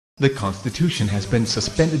The Constitution has been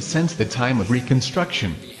suspended since the time of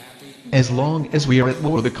Reconstruction. As long as we are at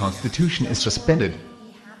war, the Constitution is suspended.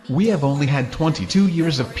 We have only had 22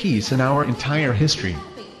 years of peace in our entire history.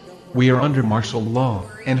 We are under martial law,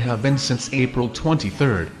 and have been since April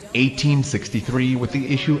 23, 1863 with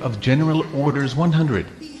the issue of General Orders 100.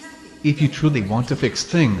 If you truly want to fix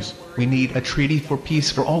things, we need a treaty for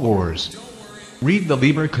peace for all wars. Read the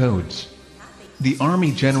Liber Codes. The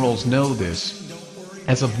Army generals know this.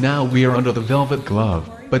 As of now we are under the velvet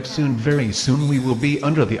glove, but soon, very soon we will be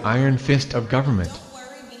under the iron fist of government.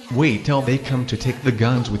 Wait till they come to take the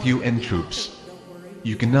guns with UN troops.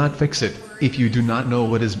 You cannot fix it, if you do not know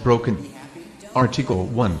what is broken. Article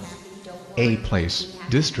 1. A place,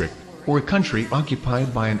 district, or country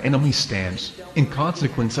occupied by an enemy stands, in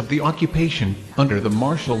consequence of the occupation, under the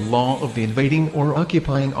martial law of the invading or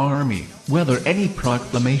occupying army, whether any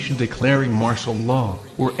proclamation declaring martial law,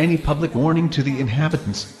 or any public warning to the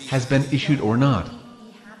inhabitants, has been issued or not.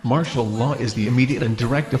 Martial law is the immediate and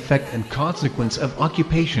direct effect and consequence of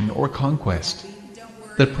occupation or conquest.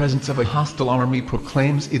 The presence of a hostile army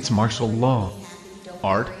proclaims its martial law.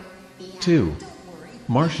 Art. 2.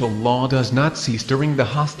 Martial law does not cease during the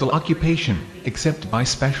hostile occupation, except by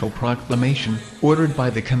special proclamation, ordered by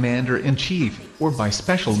the Commander-in-Chief, or by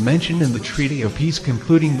special mention in the Treaty of Peace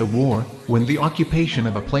concluding the war, when the occupation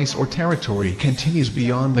of a place or territory continues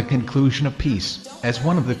beyond the conclusion of peace, as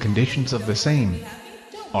one of the conditions of the same.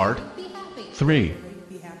 Art. 3.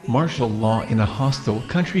 Martial law in a hostile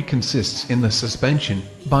country consists in the suspension,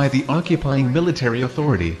 by the occupying military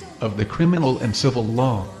authority, of the criminal and civil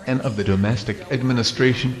law, and of the domestic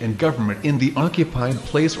administration and government in the occupied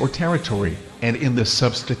place or territory, and in the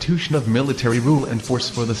substitution of military rule and force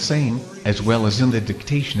for the same, as well as in the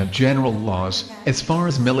dictation of general laws, as far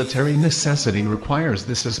as military necessity requires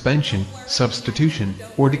the suspension, substitution,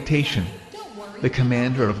 or dictation. The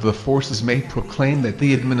commander of the forces may proclaim that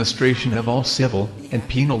the administration of all civil and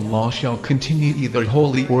penal law shall continue either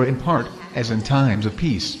wholly or in part, as in times of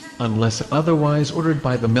peace, unless otherwise ordered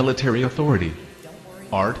by the military authority.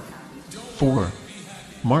 Art. 4.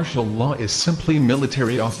 Martial law is simply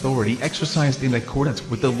military authority exercised in accordance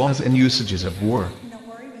with the laws and usages of war.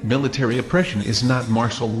 Military oppression is not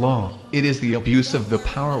martial law, it is the abuse of the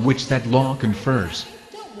power which that law confers.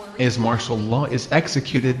 As martial law is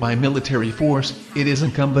executed by military force, it is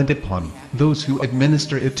incumbent upon those who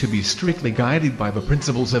administer it to be strictly guided by the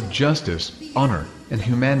principles of justice, honor, and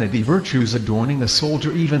humanity, virtues adorning a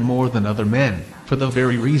soldier even more than other men, for the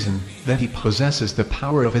very reason that he possesses the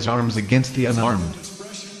power of his arms against the unarmed.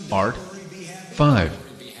 Art.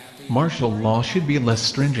 5. Martial law should be less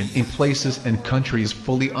stringent in places and countries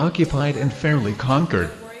fully occupied and fairly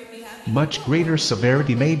conquered. Much greater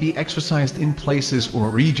severity may be exercised in places or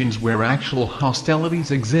regions where actual hostilities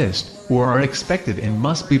exist, or are expected and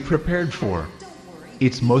must be prepared for.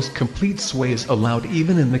 Its most complete sway is allowed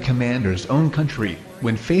even in the commander's own country,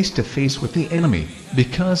 when face to face with the enemy,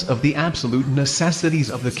 because of the absolute necessities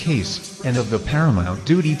of the case, and of the paramount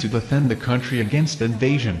duty to defend the country against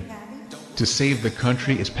invasion. To save the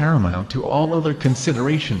country is paramount to all other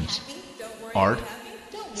considerations. Art.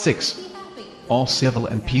 6. All civil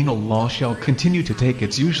and penal law shall continue to take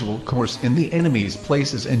its usual course in the enemy's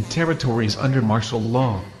places and territories under martial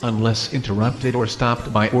law, unless interrupted or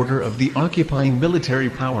stopped by order of the occupying military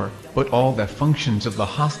power, but all the functions of the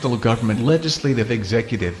hostile government, legislative,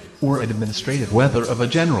 executive, or administrative, whether of a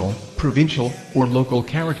general, provincial, or local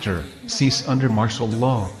character, cease under martial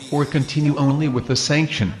law, or continue only with the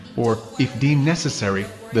sanction, or, if deemed necessary,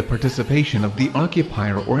 the participation of the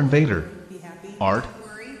occupier or invader. Art.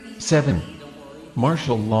 7.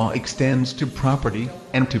 Martial law extends to property,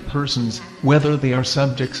 and to persons, whether they are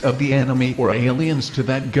subjects of the enemy or aliens to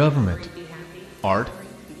that government. Art.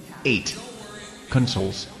 8.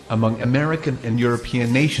 Consuls, among American and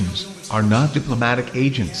European nations, are not diplomatic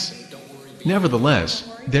agents.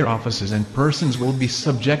 Nevertheless, their offices and persons will be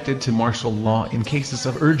subjected to martial law in cases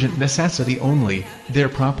of urgent necessity only. Their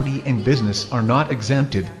property and business are not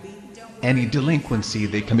exempted. Any delinquency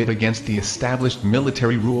they commit against the established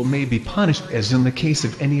military rule may be punished as in the case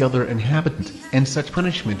of any other inhabitant, and such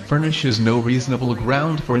punishment furnishes no reasonable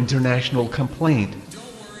ground for international complaint.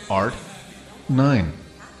 Art. 9.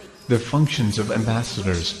 The functions of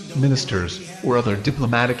ambassadors, ministers, or other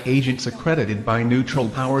diplomatic agents accredited by neutral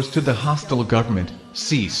powers to the hostile government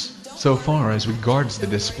cease, so far as regards the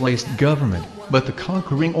displaced government, but the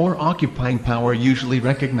conquering or occupying power usually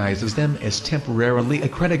recognizes them as temporarily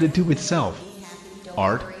accredited to itself.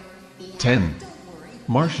 Art. 10.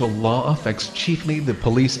 Martial law affects chiefly the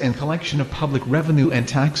police and collection of public revenue and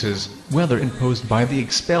taxes, whether imposed by the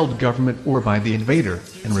expelled government or by the invader,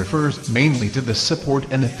 and refers mainly to the support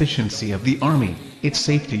and efficiency of the army, its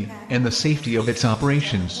safety, and the safety of its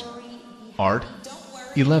operations. Art.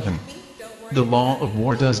 11. The law of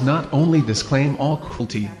war does not only disclaim all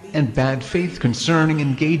cruelty and bad faith concerning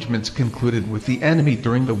engagements concluded with the enemy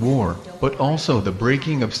during the war, but also the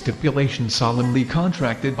breaking of stipulations solemnly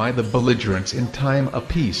contracted by the belligerents in time of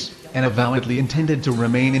peace, and avowedly intended to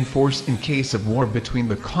remain in force in case of war between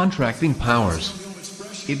the contracting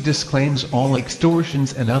powers. It disclaims all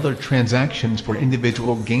extortions and other transactions for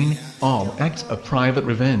individual gain, all acts of private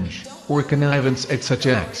revenge, or connivance at such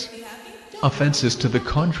acts. Offenses to the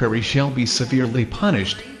contrary shall be severely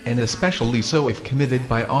punished, and especially so if committed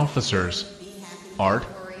by officers. Art.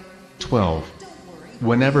 12.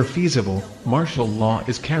 Whenever feasible, martial law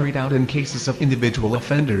is carried out in cases of individual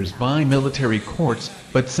offenders by military courts,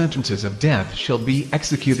 but sentences of death shall be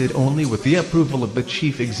executed only with the approval of the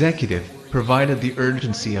chief executive, provided the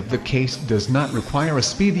urgency of the case does not require a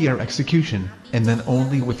speedier execution, and then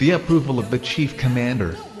only with the approval of the chief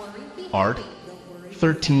commander. Art.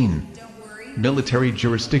 13. Military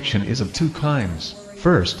jurisdiction is of two kinds.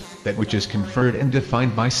 First, that which is conferred and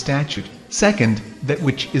defined by statute. Second, that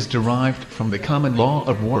which is derived from the common law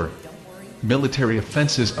of war. Military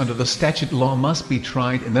offenses under the statute law must be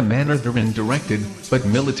tried in the manner therein directed, but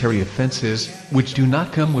military offenses, which do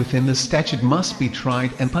not come within the statute, must be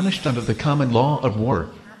tried and punished under the common law of war.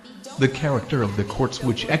 The character of the courts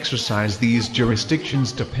which exercise these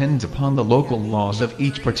jurisdictions depends upon the local laws of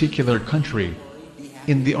each particular country.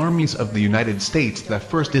 In the armies of the United States, the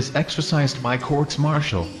first is exercised by courts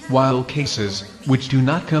martial, while cases, which do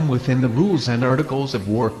not come within the rules and articles of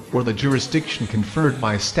war, or the jurisdiction conferred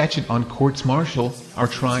by statute on courts martial, are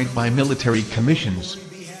tried by military commissions.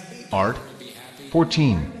 Art.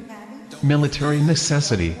 14. Military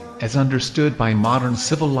necessity, as understood by modern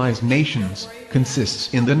civilized nations,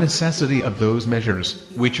 consists in the necessity of those measures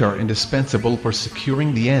which are indispensable for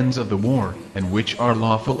securing the ends of the war, and which are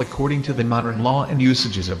lawful according to the modern law and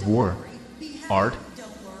usages of war. Art.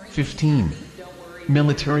 15.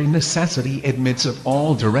 Military necessity admits of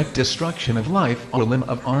all direct destruction of life or limb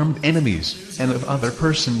of armed enemies, and of other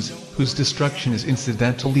persons, whose destruction is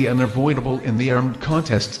incidentally unavoidable in the armed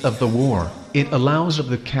contests of the war. It allows of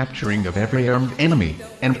the capturing of every armed enemy,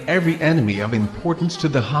 and every enemy of importance to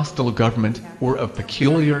the hostile government, or of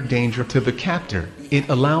peculiar danger to the captor. It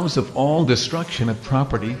allows of all destruction of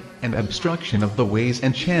property, and obstruction of the ways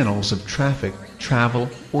and channels of traffic, travel,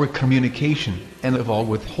 or communication, and of all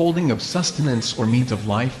withholding of sustenance or means of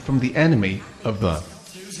life from the enemy, of the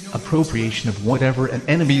appropriation of whatever an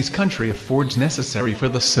enemy's country affords necessary for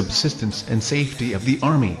the subsistence and safety of the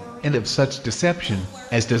army, and of such deception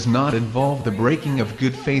as does not involve the breaking of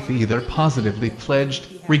good faith either positively pledged,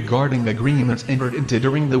 regarding agreements entered into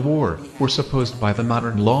during the war, or supposed by the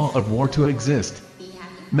modern law of war to exist.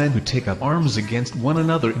 Men who take up arms against one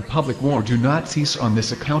another in public war do not cease on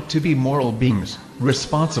this account to be moral beings,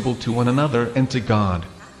 responsible to one another and to God.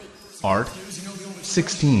 Art.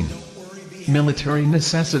 16. Military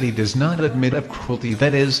necessity does not admit of cruelty,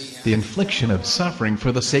 that is, the infliction of suffering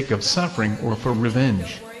for the sake of suffering or for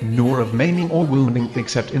revenge, nor of maiming or wounding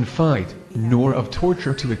except in fight, nor of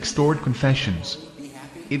torture to extort confessions.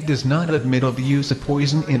 It does not admit of the use of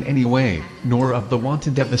poison in any way, nor of the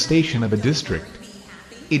wanton devastation of a district.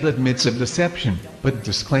 It admits of deception, but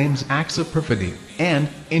disclaims acts of perfidy, and,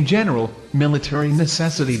 in general, military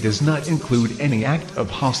necessity does not include any act of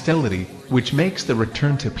hostility, which makes the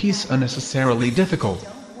return to peace unnecessarily difficult.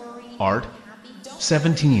 Art.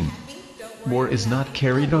 17. War is not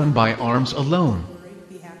carried on by arms alone.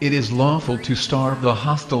 It is lawful to starve the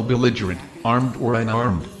hostile belligerent, armed or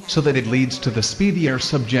unarmed, so that it leads to the speedier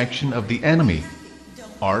subjection of the enemy.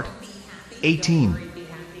 Art. 18.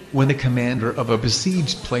 When the commander of a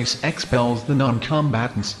besieged place expels the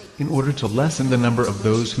non-combatants, in order to lessen the number of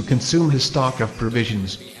those who consume his stock of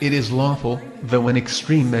provisions, it is lawful, though in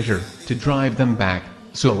extreme measure, to drive them back,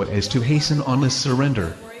 so as to hasten on his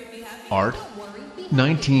surrender. Art.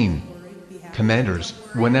 19. Commanders,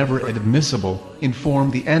 whenever admissible,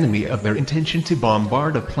 inform the enemy of their intention to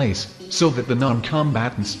bombard a place, so that the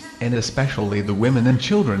non-combatants, and especially the women and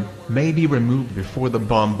children, may be removed before the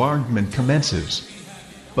bombardment commences.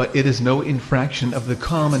 But it is no infraction of the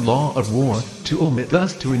common law of war to omit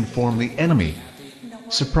thus to inform the enemy.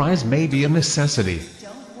 Surprise may be a necessity.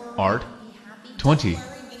 Art. 20.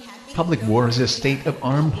 Public war is a state of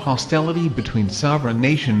armed hostility between sovereign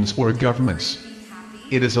nations or governments.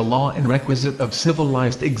 It is a law and requisite of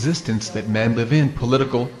civilized existence that men live in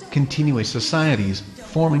political, continuous societies,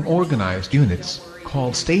 forming organized units,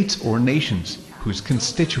 called states or nations, whose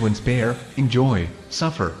constituents bear, enjoy,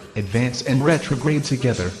 suffer, advance and retrograde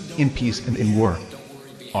together, in peace and in war.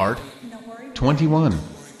 Art. 21.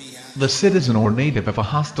 The citizen or native of a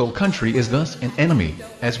hostile country is thus an enemy,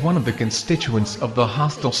 as one of the constituents of the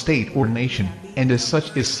hostile state or nation, and as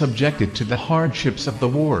such is subjected to the hardships of the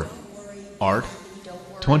war. Art.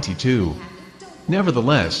 22.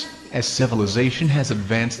 Nevertheless, as civilization has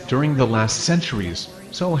advanced during the last centuries,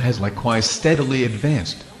 so has likewise steadily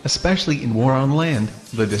advanced, especially in war on land,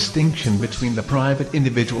 the distinction between the private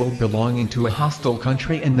individual belonging to a hostile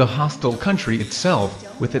country and the hostile country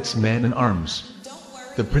itself, with its men and arms.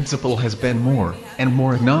 The principle has been more and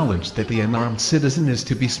more acknowledged that the unarmed citizen is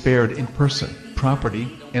to be spared in person,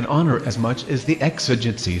 property, and honor as much as the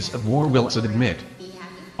exigencies of war will admit.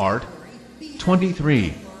 Art.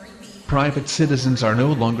 23. Private citizens are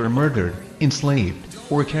no longer murdered, enslaved,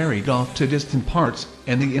 or carried off to distant parts,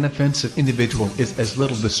 and the inoffensive individual is as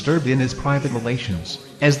little disturbed in his private relations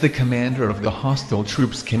as the commander of the hostile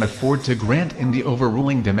troops can afford to grant in the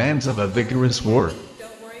overruling demands of a vigorous war.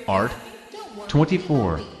 Art.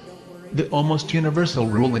 24. The almost universal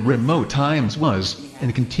rule in remote times was,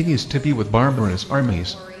 and continues to be with barbarous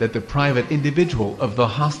armies, that the private individual of the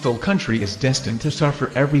hostile country is destined to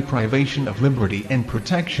suffer every privation of liberty and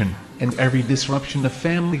protection, and every disruption of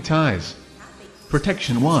family ties.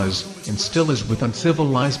 Protection was, and still is with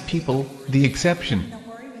uncivilized people, the exception.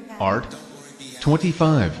 Art.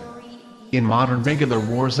 25. In modern regular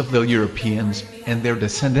wars of the Europeans, and their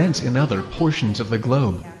descendants in other portions of the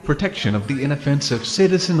globe, protection of the inoffensive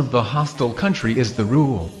citizen of the hostile country is the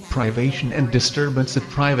rule, privation and disturbance of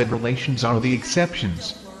private relations are the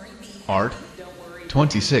exceptions. Art.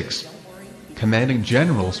 26. Commanding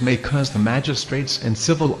generals may cause the magistrates and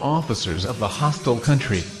civil officers of the hostile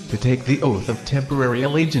country to take the oath of temporary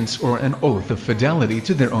allegiance or an oath of fidelity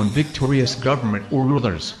to their own victorious government or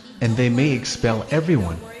rulers, and they may expel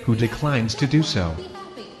everyone who declines to do so.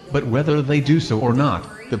 But whether they do so or not,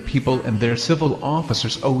 the people and their civil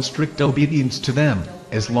officers owe strict obedience to them,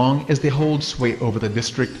 as long as they hold sway over the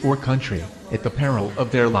district or country, at the peril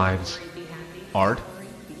of their lives. Art.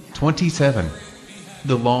 27.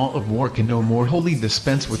 The law of war can no more wholly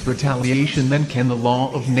dispense with retaliation than can the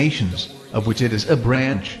law of nations, of which it is a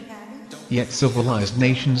branch. Yet civilized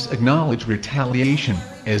nations acknowledge retaliation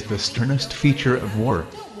as the sternest feature of war.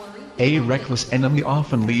 A reckless enemy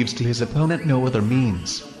often leaves to his opponent no other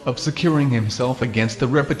means of securing himself against the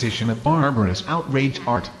repetition of barbarous outrage.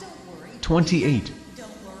 Art. 28.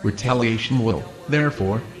 Retaliation will,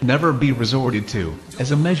 therefore, never be resorted to as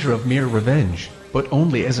a measure of mere revenge, but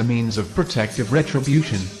only as a means of protective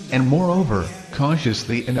retribution, and moreover,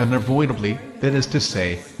 cautiously and unavoidably, that is to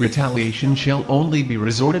say, retaliation shall only be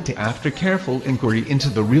resorted to after careful inquiry into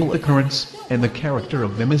the real occurrence, and the character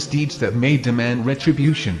of the misdeeds that may demand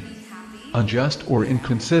retribution. Unjust or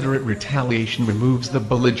inconsiderate retaliation removes the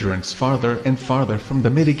belligerents farther and farther from the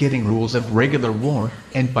mitigating rules of regular war,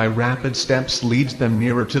 and by rapid steps leads them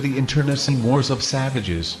nearer to the internecine wars of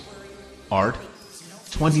savages. Art.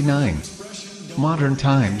 29. Modern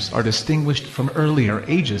times are distinguished from earlier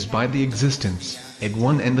ages by the existence, at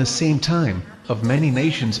one and the same time, of many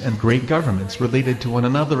nations and great governments related to one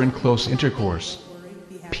another in close intercourse.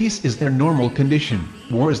 Peace is their normal condition,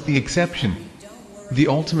 war is the exception. The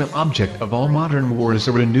ultimate object of all modern war is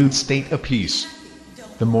a renewed state of peace.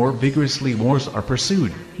 The more vigorously wars are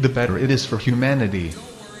pursued, the better it is for humanity.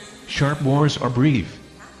 Sharp wars are brief.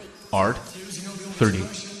 Art. 30.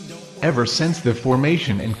 Ever since the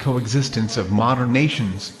formation and coexistence of modern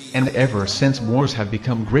nations, and ever since wars have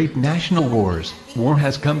become great national wars, war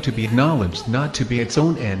has come to be acknowledged not to be its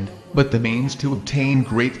own end, but the means to obtain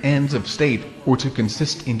great ends of state, or to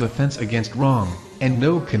consist in defense against wrong, and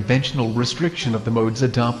no conventional restriction of the modes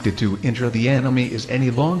adopted to injure the enemy is any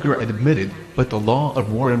longer admitted, but the law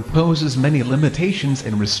of war imposes many limitations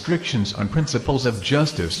and restrictions on principles of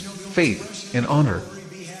justice, faith, and honor.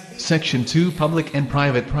 Section 2. Public and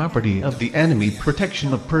private property of the enemy,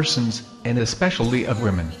 protection of persons, and especially of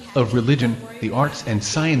women, of religion, the arts and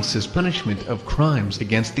sciences, punishment of crimes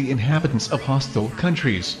against the inhabitants of hostile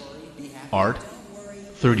countries. Art.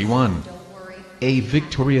 31. A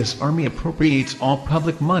victorious army appropriates all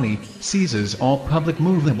public money, seizes all public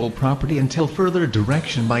movable property until further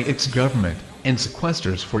direction by its government, and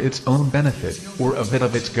sequesters for its own benefit, or of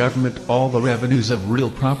its government, all the revenues of real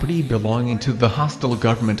property belonging to the hostile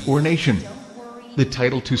government or nation. The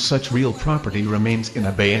title to such real property remains in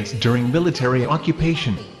abeyance during military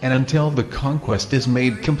occupation, and until the conquest is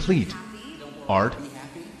made complete. Art.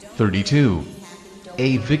 32.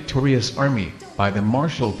 A victorious army, by the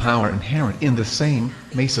martial power inherent in the same,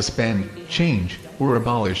 may suspend, change, or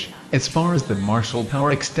abolish As far as the martial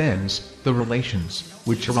power extends, the relations,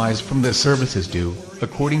 which arise from the services do,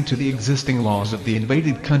 according to the existing laws of the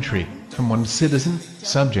invaded country, from one citizen,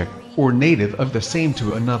 subject, or native of the same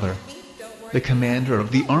to another. The commander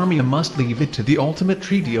of the army must leave it to the ultimate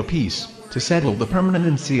treaty of peace, to settle the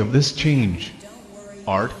permanency of this change.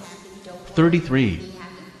 Art. 33.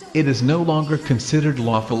 It is no longer considered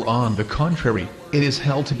lawful. On the contrary, it is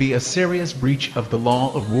held to be a serious breach of the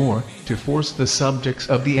law of war, to force the subjects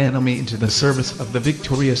of the enemy into the service of the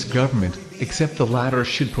victorious government, except the latter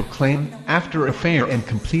should proclaim, after a fair and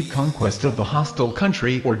complete conquest of the hostile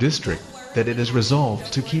country or district, that it is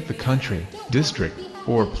resolved to keep the country, district,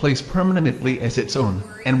 or place permanently as its own,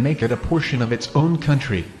 and make it a portion of its own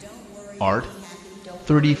country. Art.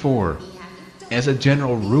 34. As a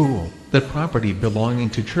general rule, the property belonging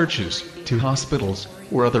to churches, to hospitals,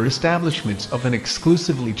 or other establishments of an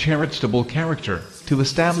exclusively charitable character, to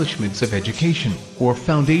establishments of education, or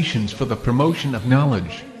foundations for the promotion of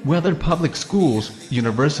knowledge, whether public schools,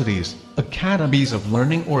 universities, academies of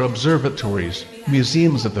learning or observatories,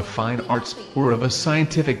 museums of the fine arts, or of a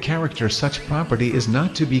scientific character, such property is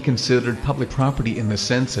not to be considered public property in the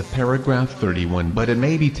sense of paragraph 31, but it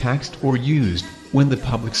may be taxed or used, when the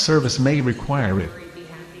public service may require it.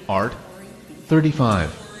 Art.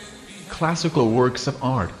 35. Classical works of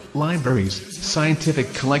art, libraries,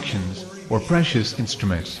 scientific collections, or precious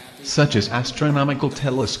instruments, such as astronomical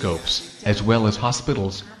telescopes, as well as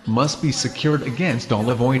hospitals, must be secured against all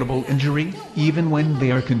avoidable injury, even when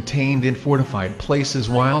they are contained in fortified places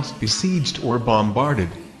whilst besieged or bombarded.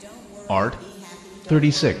 Art.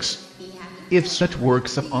 36. If such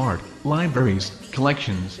works of art, libraries,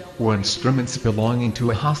 collections, or instruments belonging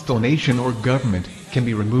to a hostile nation or government can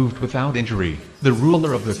be removed without injury, the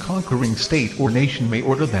ruler of the conquering state or nation may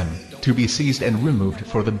order them to be seized and removed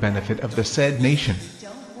for the benefit of the said nation.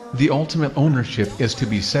 The ultimate ownership is to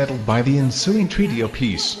be settled by the ensuing treaty of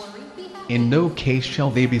peace. In no case shall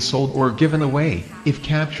they be sold or given away, if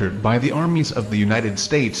captured by the armies of the United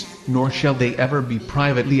States, nor shall they ever be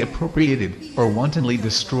privately appropriated, or wantonly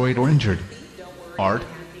destroyed or injured. Art.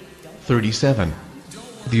 37.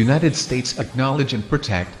 The United States acknowledge and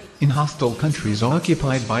protect, in hostile countries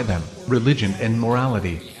occupied by them, religion and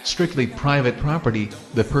morality, strictly private property,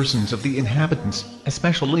 the persons of the inhabitants,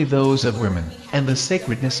 especially those of women, and the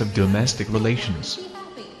sacredness of domestic relations.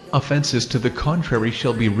 Offenses to the contrary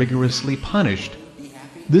shall be rigorously punished.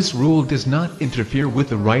 This rule does not interfere with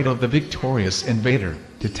the right of the victorious invader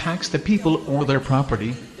to tax the people or their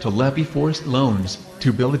property, to levy forced loans,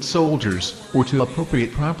 to billet soldiers, or to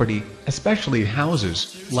appropriate property, especially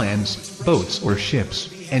houses, lands, boats or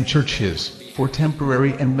ships, and churches, for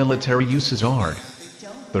temporary and military uses. Art.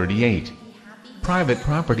 38. Private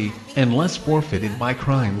property, unless forfeited by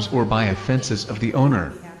crimes or by offenses of the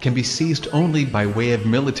owner, can be seized only by way of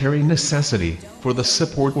military necessity, for the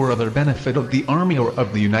support or other benefit of the Army or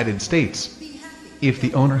of the United States. If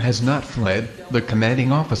the owner has not fled, the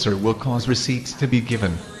commanding officer will cause receipts to be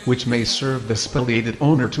given, which may serve the spoliated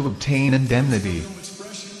owner to obtain indemnity.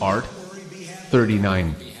 Art.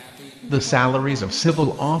 39. The salaries of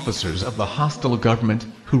civil officers of the hostile government,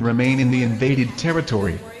 who remain in the invaded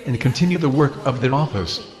territory, and continue the work of their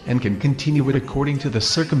office, and can continue it according to the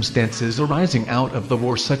circumstances arising out of the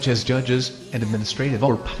war, such as judges, and administrative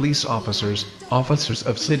or police officers, officers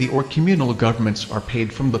of city or communal governments, are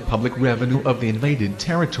paid from the public revenue of the invaded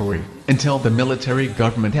territory, until the military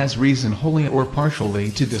government has reason wholly or partially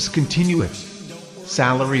to discontinue it.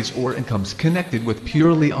 Salaries or incomes connected with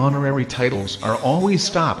purely honorary titles are always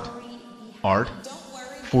stopped. Art.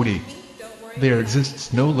 40. There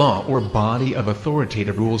exists no law or body of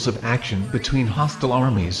authoritative rules of action between hostile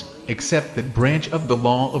armies, except that branch of the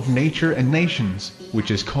law of nature and nations,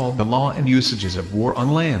 which is called the law and usages of war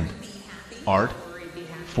on land. Art.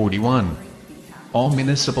 41. All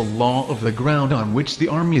municipal law of the ground on which the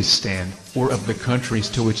armies stand, or of the countries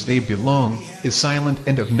to which they belong, is silent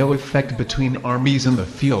and of no effect between armies in the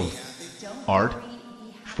field. Art.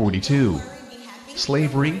 42.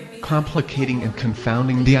 Slavery, complicating and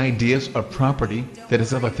confounding the ideas of property, that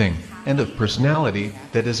is of a thing, and of personality,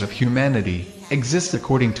 that is of humanity, exists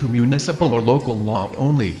according to municipal or local law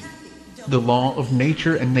only. The law of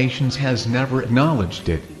nature and nations has never acknowledged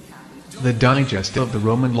it. The digest of the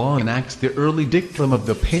Roman law enacts the early dictum of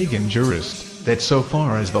the pagan jurist, that so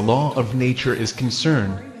far as the law of nature is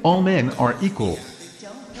concerned, all men are equal.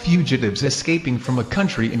 Fugitives escaping from a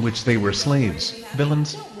country in which they were slaves,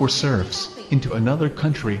 villains, or serfs, into another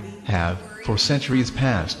country, have, for centuries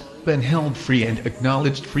past, been held free and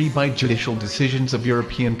acknowledged free by judicial decisions of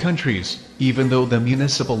European countries, even though the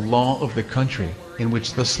municipal law of the country, in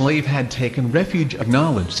which the slave had taken refuge,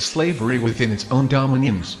 acknowledged slavery within its own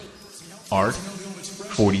dominions. Art.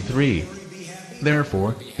 43.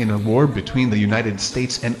 Therefore, in a war between the United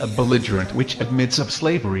States and a belligerent which admits of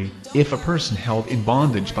slavery, if a person held in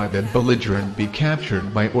bondage by that belligerent be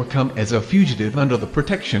captured by or come as a fugitive under the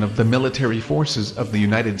protection of the military forces of the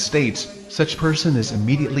United States, such person is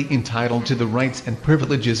immediately entitled to the rights and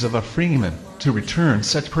privileges of a freeman. To return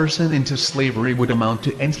such person into slavery would amount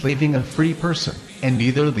to enslaving a free person, and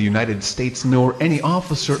neither the United States nor any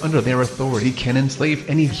officer under their authority can enslave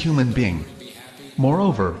any human being.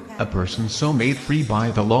 Moreover, a person so made free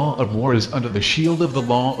by the law of war is under the shield of the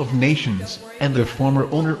law of nations, and the former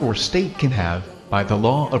owner or state can have, by the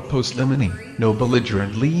law of post-limine, no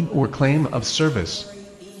belligerent lien or claim of service.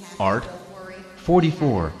 Art.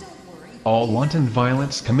 44. All wanton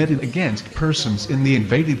violence committed against persons in the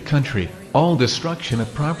invaded country, all destruction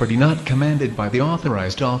of property not commanded by the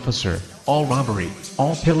authorized officer, all robbery,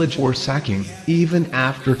 all pillage or sacking, even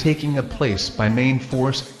after taking a place by main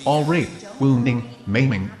force, all rape, wounding,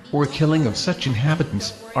 maiming, or killing of such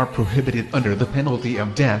inhabitants, are prohibited under the penalty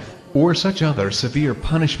of death, or such other severe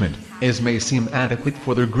punishment, as may seem adequate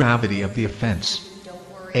for the gravity of the offense.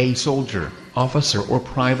 A soldier, officer or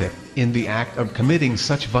private, in the act of committing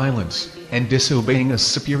such violence, and disobeying a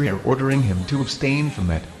superior ordering him to abstain from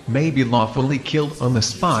it, may be lawfully killed on the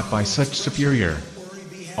spot by such superior.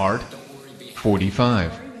 Art.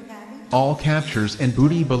 45. All captures and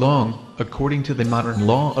booty belong, according to the modern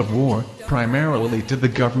law of war, primarily to the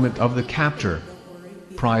government of the captor.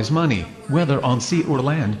 Prize money, whether on sea or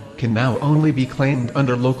land, can now only be claimed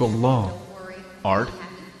under local law. Art.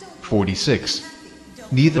 46.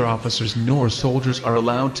 Neither officers nor soldiers are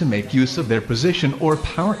allowed to make use of their position or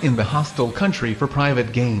power in the hostile country for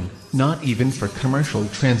private gain, not even for commercial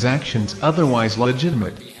transactions otherwise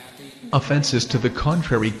legitimate. Offenses to the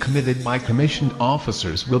contrary committed by commissioned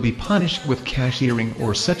officers will be punished with cashiering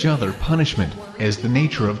or such other punishment, as the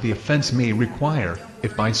nature of the offense may require.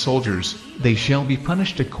 If by soldiers, they shall be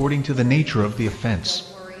punished according to the nature of the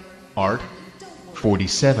offense. Art.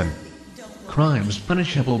 47. Crimes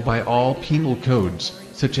punishable by all penal codes,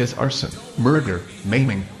 such as arson, murder,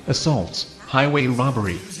 maiming, assaults, highway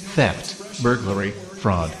robbery, theft, burglary,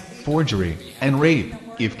 fraud, forgery, and rape,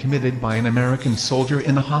 if committed by an American soldier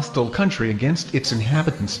in a hostile country against its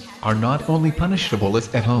inhabitants, are not only punishable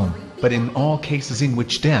as at home, but in all cases in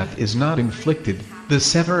which death is not inflicted, the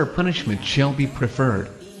severer punishment shall be preferred.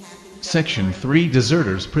 Section 3.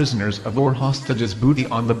 Deserters, prisoners of war, hostages, booty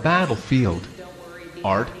on the battlefield.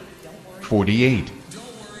 Art. 48.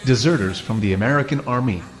 Deserters from the American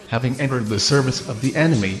Army, having entered the service of the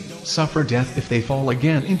enemy, suffer death if they fall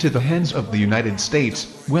again into the hands of the United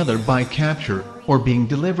States, whether by capture, or being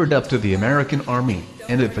delivered up to the American Army,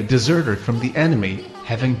 and if a deserter from the enemy,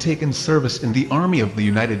 having taken service in the Army of the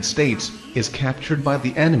United States, is captured by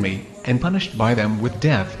the enemy, and punished by them with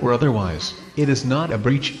death or otherwise, it is not a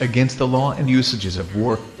breach against the law and usages of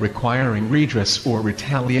war, requiring redress or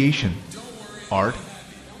retaliation. Art.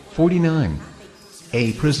 49.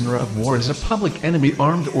 A prisoner of war is a public enemy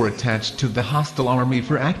armed or attached to the hostile army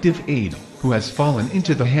for active aid, who has fallen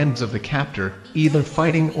into the hands of the captor, either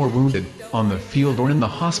fighting or wounded, on the field or in the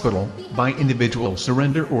hospital, by individual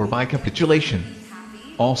surrender or by capitulation.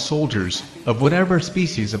 All soldiers, of whatever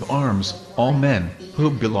species of arms, all men, who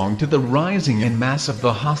belong to the rising and mass of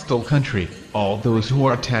the hostile country, all those who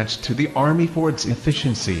are attached to the army for its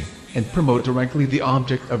efficiency, and promote directly the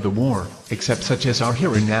object of the war, except such as are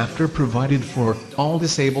hereinafter provided for, all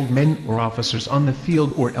disabled men or officers on the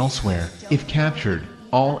field or elsewhere, if captured,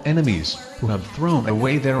 all enemies, who have thrown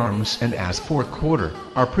away their arms and ask for quarter,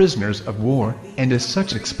 are prisoners of war, and as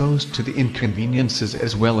such exposed to the inconveniences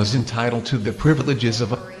as well as entitled to the privileges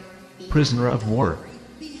of a prisoner of war.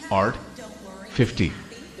 Art. 50.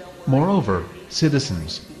 Moreover,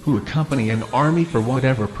 citizens, who accompany an army for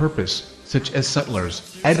whatever purpose, such as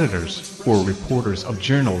sutlers, editors, or reporters of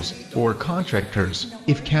journals, or contractors,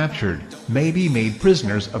 if captured, may be made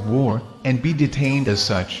prisoners of war, and be detained as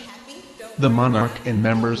such. The monarch and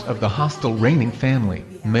members of the hostile reigning family,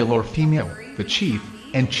 male or female, the chief,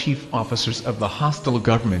 and chief officers of the hostile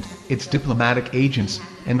government, its diplomatic agents,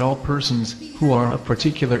 and all persons, who are of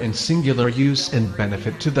particular and singular use and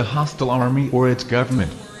benefit to the hostile army or its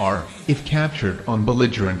government, are, if captured on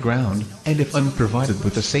belligerent ground, and if unprovided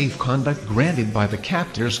with the safe conduct granted by the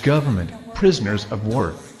captor's government, prisoners of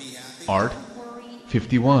war. Art.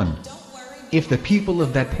 51. If the people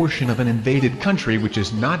of that portion of an invaded country which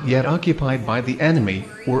is not yet occupied by the enemy,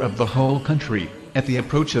 or of the whole country, at the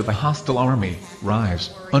approach of a hostile army, rise,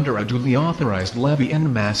 under a duly authorized levy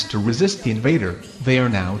en masse to resist the invader, they are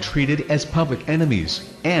now treated as public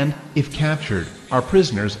enemies, and, if captured, are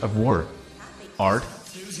prisoners of war. Art.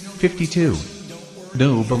 52.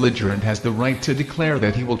 No belligerent has the right to declare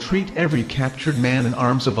that he will treat every captured man in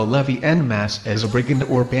arms of a levy en masse as a brigand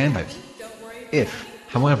or bandit. If,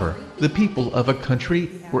 however, the people of a country,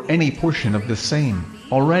 or any portion of the same,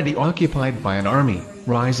 already occupied by an army,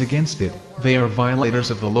 rise against it, they are violators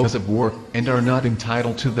of the laws of war, and are not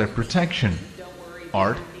entitled to their protection.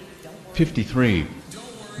 Art. 53.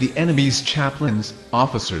 The enemy's chaplains,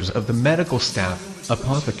 officers of the medical staff,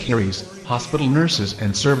 apothecaries, hospital nurses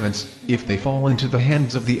and servants, if they fall into the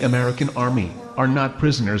hands of the American army, are not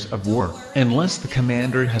prisoners of war, unless the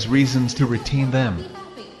commander has reasons to retain them.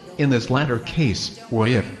 In this latter case, or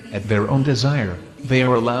if, at their own desire, they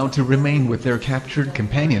are allowed to remain with their captured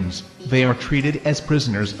companions, they are treated as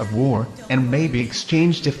prisoners of war, and may be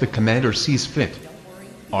exchanged if the commander sees fit.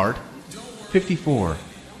 Art. 54.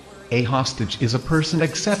 A hostage is a person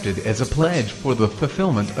accepted as a pledge for the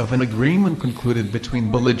fulfillment of an agreement concluded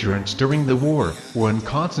between belligerents during the war, or in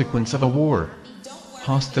consequence of a war.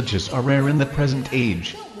 Hostages are rare in the present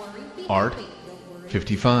age. Art.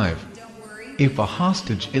 55. If a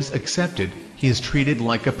hostage is accepted, he is treated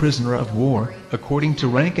like a prisoner of war, according to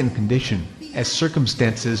rank and condition, as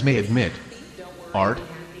circumstances may admit. Art.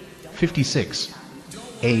 56.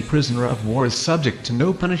 A prisoner of war is subject to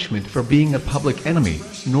no punishment for being a public enemy,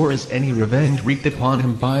 nor is any revenge wreaked upon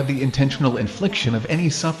him by the intentional infliction of any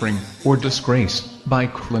suffering, or disgrace, by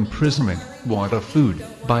cruel imprisonment, want of food,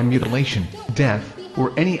 by mutilation, death,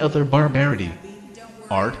 or any other barbarity.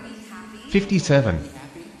 Art. 57.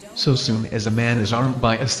 So soon as a man is armed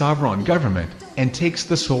by a sovereign government, and takes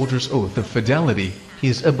the soldier's oath of fidelity, he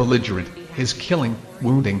is a belligerent. His killing,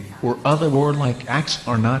 wounding, or other warlike acts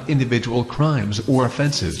are not individual crimes or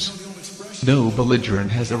offenses. No belligerent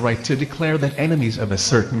has a right to declare that enemies of a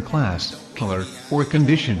certain class, color, or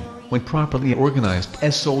condition, when properly organized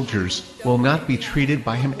as soldiers, will not be treated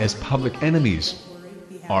by him as public enemies.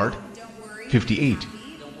 Art. 58.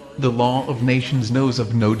 The law of nations knows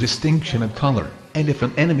of no distinction of color, and if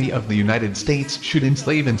an enemy of the United States should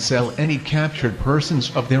enslave and sell any captured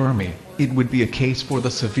persons of their army, it would be a case for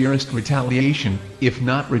the severest retaliation, if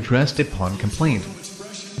not redressed upon complaint.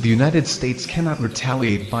 The United States cannot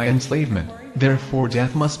retaliate by enslavement, therefore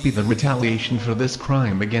death must be the retaliation for this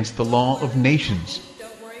crime against the law of nations.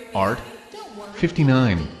 Art.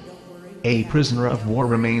 59. A prisoner of war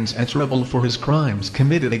remains answerable for his crimes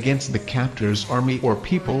committed against the captor's army or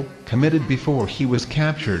people, committed before he was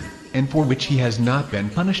captured, and for which he has not been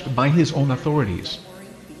punished by his own authorities.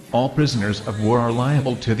 All prisoners of war are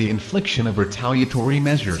liable to the infliction of retaliatory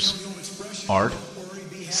measures. Art.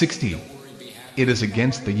 60. It is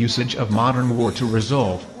against the usage of modern war to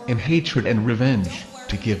resolve, in hatred and revenge,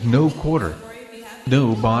 to give no quarter.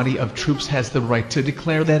 No body of troops has the right to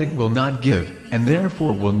declare that it will not give, and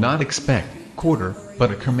therefore will not expect, quarter,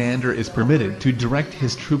 but a commander is permitted to direct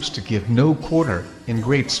his troops to give no quarter, in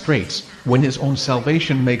great straits, when his own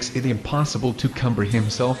salvation makes it impossible to cumber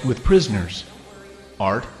himself with prisoners.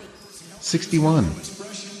 Art. 61.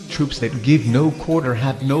 Troops that give no quarter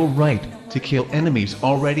have no right to kill enemies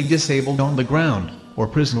already disabled on the ground, or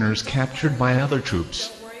prisoners captured by other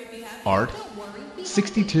troops. Art.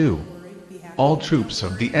 62. All troops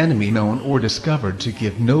of the enemy known or discovered to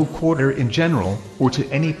give no quarter in general, or to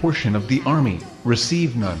any portion of the army,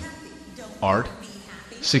 receive none. Art.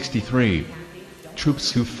 63.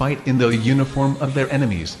 Troops who fight in the uniform of their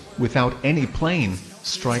enemies, without any plain,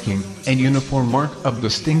 striking, and uniform mark of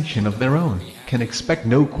distinction of their own, can expect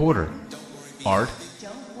no quarter. Art.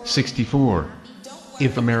 64.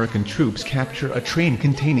 If American troops capture a train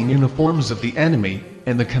containing uniforms of the enemy,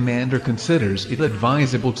 and the commander considers it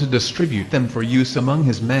advisable to distribute them for use among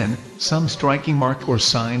his men, some striking mark or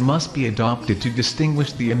sign must be adopted to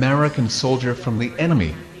distinguish the American soldier from the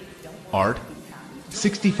enemy. Art.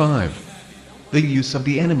 65. The use of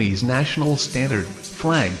the enemy's national standard,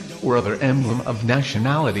 flag, or other emblem of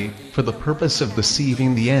nationality, for the purpose of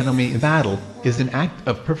deceiving the enemy in battle, is an act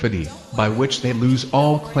of perfidy, by which they lose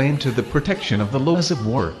all claim to the protection of the laws of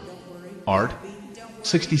war. Art.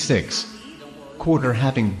 66. Quarter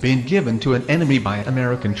having been given to an enemy by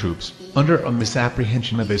American troops, under a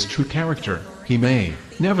misapprehension of his true character, he may,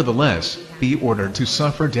 nevertheless, be ordered to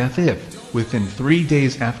suffer death if, within 3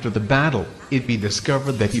 days after the battle, it be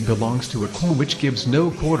discovered that he belongs to a corps which gives no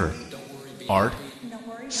quarter. Art.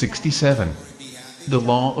 67. The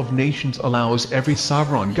law of nations allows every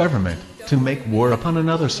sovereign government to make war upon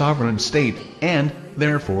another sovereign state, and,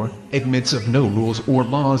 therefore, admits of no rules or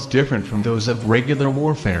laws different from those of regular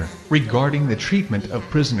warfare, regarding the treatment of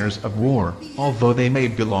prisoners of war, although they may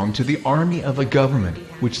belong to the army of a government,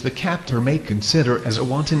 which the captor may consider as a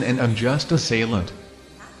wanton and unjust assailant.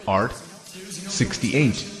 Art.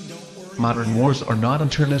 68. Modern wars are not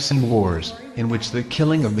internecine wars, in which the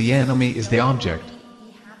killing of the enemy is the object.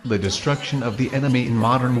 The destruction of the enemy in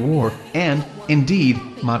modern war, and, indeed,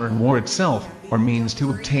 modern war itself, are means to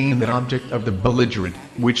obtain the object of the belligerent,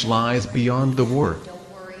 which lies beyond the war.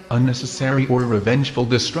 Unnecessary or revengeful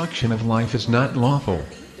destruction of life is not lawful.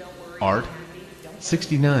 Art.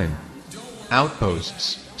 69.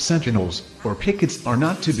 Outposts, sentinels, or pickets are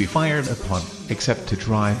not to be fired upon, except to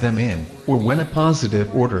drive them in, or when a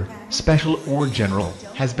positive order, special or general,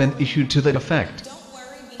 has been issued to that effect.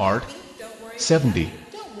 Art. 70.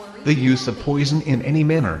 The use of poison in any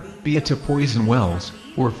manner, be it to poison wells,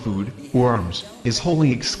 or food, or arms, is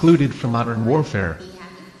wholly excluded from modern warfare.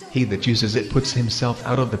 He that uses it puts himself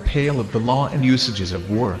out of the pale of the law and usages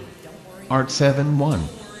of war. Art. 7.1.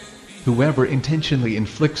 Whoever intentionally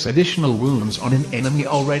inflicts additional wounds on an enemy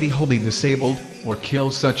already wholly disabled, or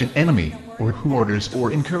kills such an enemy, or who orders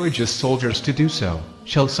or encourages soldiers to do so,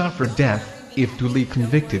 shall suffer death, if duly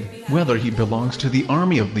convicted, whether he belongs to the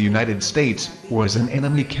Army of the United States, or is an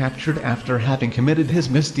enemy captured after having committed his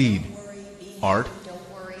misdeed. Art.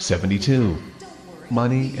 72.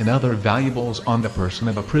 Money and other valuables on the person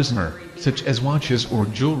of a prisoner, such as watches or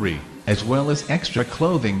jewelry, as well as extra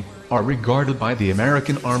clothing, are regarded by the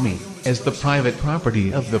American Army as the private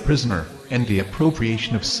property of the prisoner, and the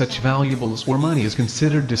appropriation of such valuables or money is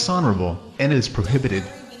considered dishonorable, and is prohibited.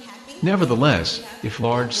 Nevertheless, if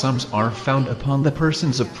large sums are found upon the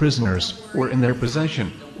persons of prisoners, or in their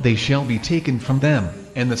possession, they shall be taken from them,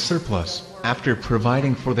 and the surplus, after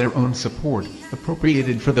providing for their own support,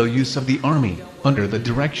 appropriated for the use of the army, under the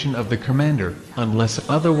direction of the commander, unless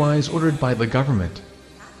otherwise ordered by the government.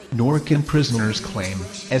 Nor can prisoners claim,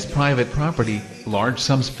 as private property, large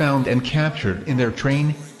sums found and captured in their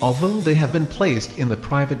train, although they have been placed in the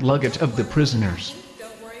private luggage of the prisoners.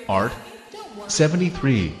 Art.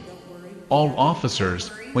 73. All officers,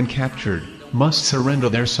 when captured, must surrender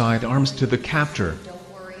their sidearms to the captor.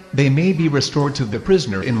 They may be restored to the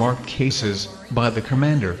prisoner in marked cases, by the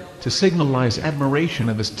commander, to signalize admiration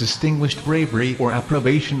of his distinguished bravery or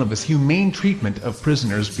approbation of his humane treatment of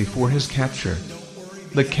prisoners before his capture.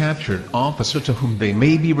 The captured officer to whom they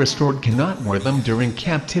may be restored cannot wear them during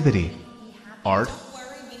captivity. Art.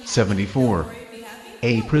 74.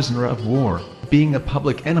 A prisoner of war, being a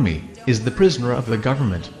public enemy, is the prisoner of the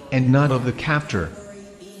government, and not of the captor.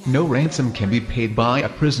 No ransom can be paid by a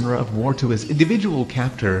prisoner of war to his individual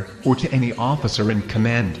captor, or to any officer in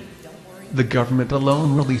command. The government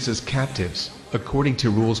alone releases captives, according to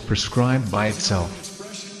rules prescribed by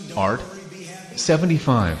itself. Art.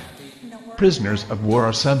 75. Prisoners of war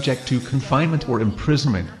are subject to confinement or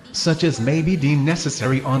imprisonment, such as may be deemed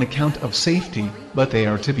necessary on account of safety, but they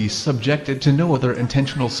are to be subjected to no other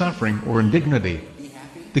intentional suffering or indignity.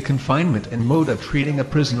 The confinement and mode of treating a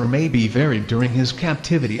prisoner may be varied during his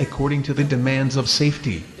captivity according to the demands of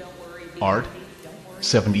safety. Art.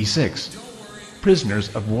 76.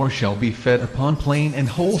 Prisoners of war shall be fed upon plain and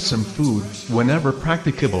wholesome food, whenever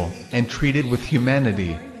practicable, and treated with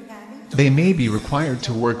humanity. They may be required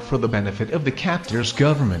to work for the benefit of the captor's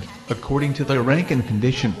government, according to their rank and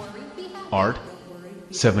condition. Art.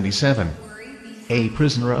 77. A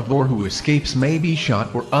prisoner of war who escapes may be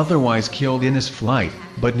shot or otherwise killed in his flight,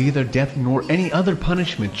 but neither death nor any other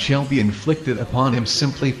punishment shall be inflicted upon him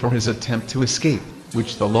simply for his attempt to escape,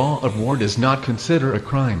 which the law of war does not consider a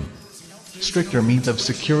crime. Stricter means of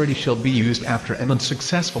security shall be used after an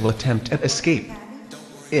unsuccessful attempt at escape.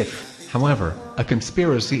 If, however, a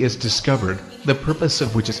conspiracy is discovered, the purpose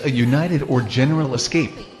of which is a united or general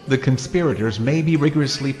escape, the conspirators may be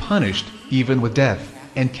rigorously punished, even with death,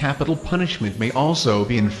 and capital punishment may also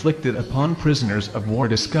be inflicted upon prisoners of war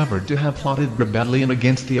discovered to have plotted rebellion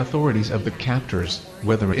against the authorities of the captors,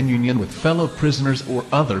 whether in union with fellow prisoners or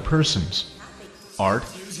other persons. Art.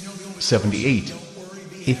 78.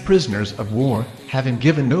 If prisoners of war, having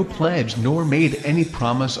given no pledge nor made any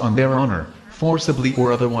promise on their honor, forcibly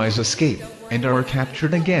or otherwise escape, and are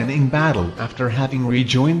captured again in battle after having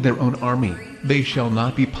rejoined their own army, they shall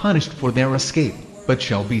not be punished for their escape, but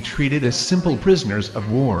shall be treated as simple prisoners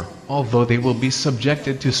of war, although they will be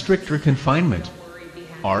subjected to stricter confinement.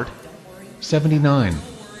 Art. 79.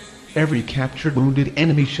 Every captured wounded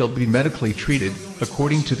enemy shall be medically treated,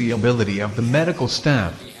 according to the ability of the medical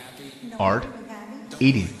staff. Art.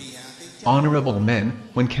 80. Honorable men,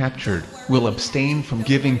 when captured, will abstain from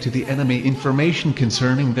giving to the enemy information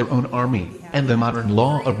concerning their own army, and the modern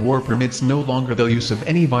law of war permits no longer the use of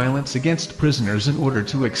any violence against prisoners in order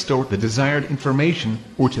to extort the desired information,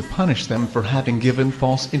 or to punish them for having given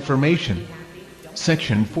false information.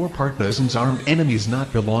 Section 4 Partisans armed enemies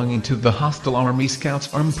not belonging to the hostile army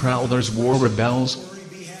scouts armed prowlers war rebels.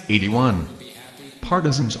 81.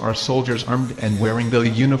 Partisans are soldiers armed and wearing the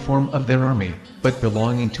uniform of their army, but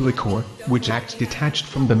belonging to a corps, which acts detached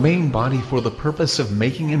from the main body for the purpose of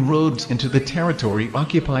making inroads into the territory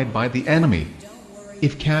occupied by the enemy.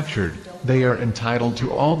 If captured, they are entitled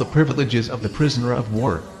to all the privileges of the prisoner of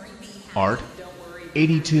war. Art.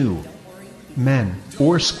 82. Men,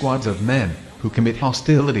 or squads of men, who commit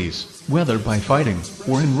hostilities, whether by fighting,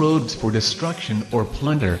 or inroads for destruction or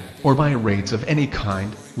plunder, or by raids of any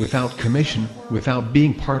kind, without commission, without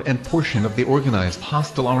being part and portion of the organized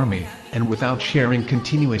hostile army, and without sharing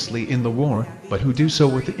continuously in the war, but who do so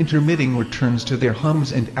with intermitting returns to their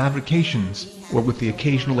homes and avocations, or with the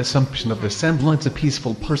occasional assumption of the semblance of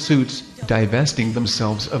peaceful pursuits, divesting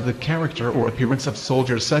themselves of the character or appearance of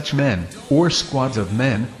soldiers. Such men, or squads of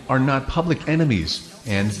men, are not public enemies,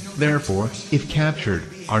 and, therefore, if captured,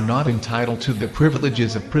 are not entitled to the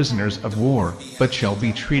privileges of prisoners of war, but shall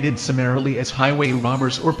be treated summarily as highway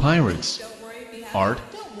robbers or pirates. Art.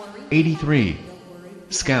 83.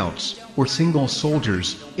 Scouts, or single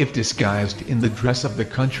soldiers, if disguised in the dress of the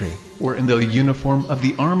country, or in the uniform of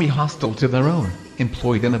the army hostile to their own,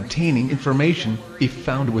 employed in obtaining information, if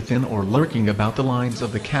found within or lurking about the lines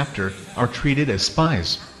of the captor, are treated as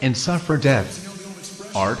spies, and suffer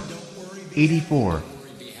death. Art. 84.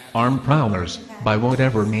 Armed prowlers, by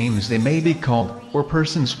whatever names they may be called, or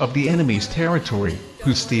persons of the enemy's territory,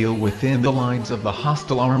 who steal within the lines of the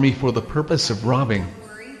hostile army for the purpose of robbing.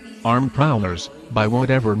 Armed prowlers, by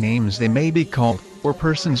whatever names they may be called, or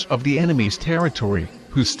persons of the enemy's territory,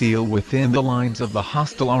 who steal within the lines of the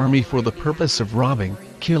hostile army for the purpose of robbing,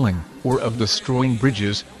 killing, or of destroying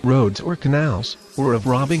bridges, roads or canals, or of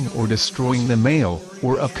robbing or destroying the mail,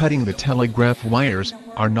 or of cutting the telegraph wires,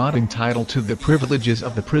 are not entitled to the privileges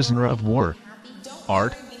of the prisoner of war.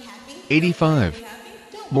 Art. 85.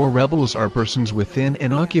 War rebels are persons within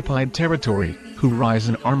an occupied territory, who rise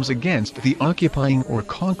in arms against the occupying or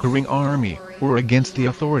conquering army, or against the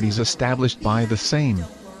authorities established by the same.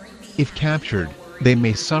 If captured, they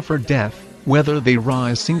may suffer death, whether they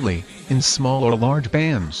rise singly, in small or large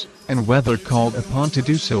bands, and whether called upon to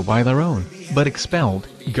do so by their own, but expelled,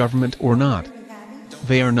 government or not.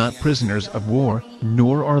 They are not prisoners of war,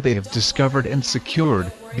 nor are they discovered and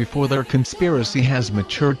secured, before their conspiracy has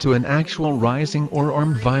matured to an actual rising or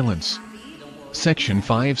armed violence. Section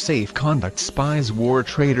 5 Safe Conduct Spies War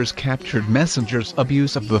Traitors Captured Messengers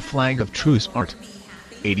Abuse of the Flag of Truce Art.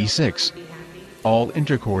 86. All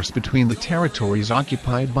intercourse between the territories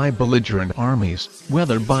occupied by belligerent armies,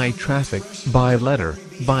 whether by traffic, by letter,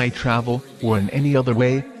 by travel, or in any other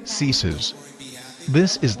way, ceases.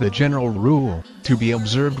 This is the general rule, to be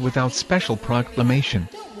observed without special proclamation.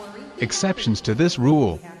 Exceptions to this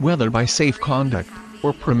rule, whether by safe conduct,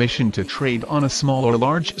 or permission to trade on a small or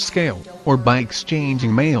large scale, or by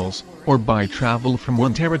exchanging mails, or by travel from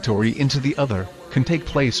one territory into the other, can take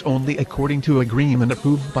place only according to agreement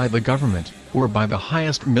approved by the government, or by the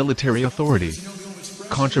highest military authority.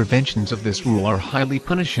 Contraventions of this rule are highly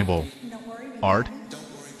punishable. Art.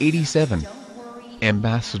 87.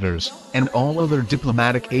 Ambassadors, and all other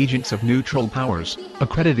diplomatic agents of neutral powers,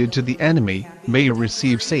 accredited to the enemy, may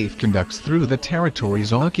receive safe conducts through the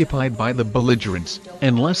territories occupied by the belligerents,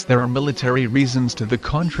 unless there are military reasons to the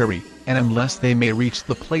contrary, and unless they may reach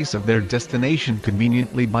the place of their destination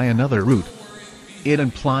conveniently by another route. It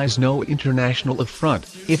implies no international affront,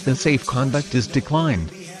 if the safe conduct is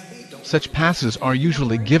declined. Such passes are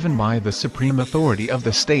usually given by the supreme authority of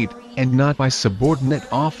the state, and not by subordinate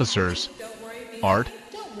officers. Art.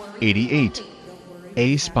 88.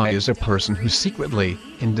 A spy is a person who secretly,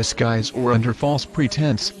 in disguise or under false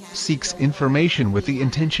pretense, seeks information with the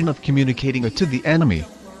intention of communicating it to the enemy.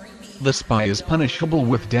 The spy is punishable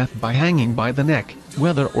with death by hanging by the neck,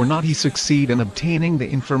 whether or not he succeed in obtaining the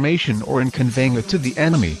information or in conveying it to the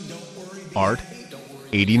enemy. Art.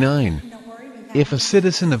 89. If a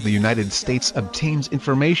citizen of the United States obtains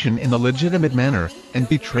information in a legitimate manner, and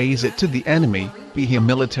betrays it to the enemy, be he a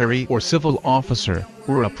military or civil officer,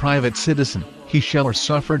 or a private citizen, he shall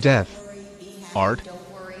suffer death. Art.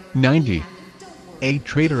 90. A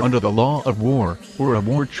traitor under the law of war, or a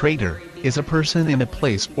war traitor, is a person in a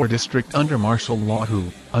place or district under martial law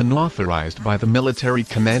who, unauthorized by the military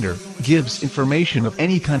commander, gives information of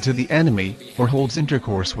any kind to the enemy, or holds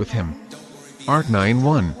intercourse with him. Art.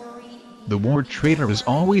 91. The war traitor is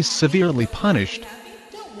always severely punished.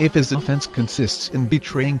 If his offense consists in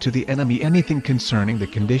betraying to the enemy anything concerning the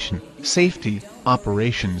condition, safety,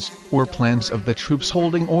 operations, or plans of the troops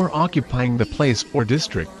holding or occupying the place or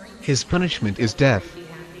district, his punishment is death.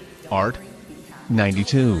 Art.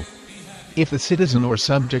 92. If the citizen or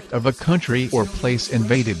subject of a country or place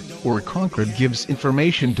invaded or conquered gives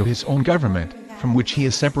information to his own government, from which he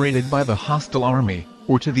is separated by the hostile army,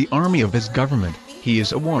 or to the army of his government, he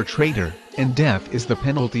is a war traitor, and death is the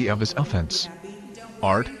penalty of his offense.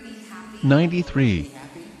 Art. 93.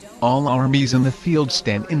 All armies in the field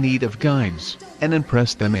stand in need of guides, and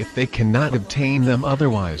impress them if they cannot obtain them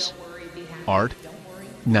otherwise. Art.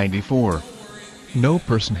 94. No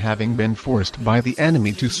person having been forced by the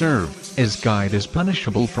enemy to serve as guide is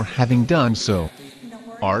punishable for having done so.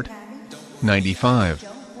 Art. 95.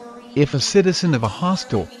 If a citizen of a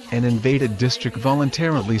hostile and invaded district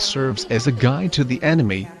voluntarily serves as a guide to the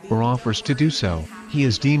enemy, or offers to do so, he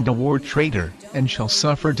is deemed a war traitor, and shall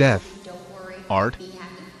suffer death. Art.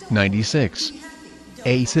 96.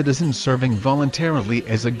 A citizen serving voluntarily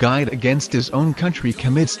as a guide against his own country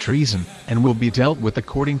commits treason, and will be dealt with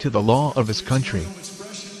according to the law of his country.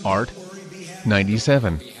 Art.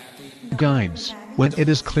 97. Guides, when it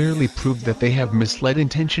is clearly proved that they have misled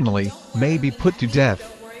intentionally, may be put to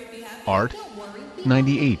death. Art.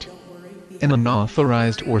 98. An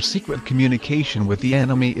unauthorized or secret communication with the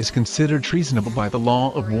enemy is considered treasonable by the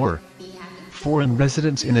law of war. Foreign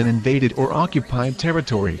residents in an invaded or occupied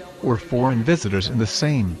territory, or foreign visitors in the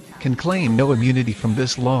same, can claim no immunity from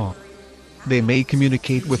this law. They may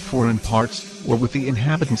communicate with foreign parts, or with the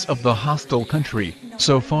inhabitants of the hostile country,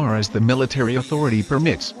 so far as the military authority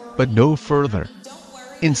permits, but no further.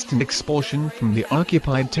 Instant expulsion from the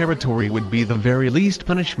occupied territory would be the very least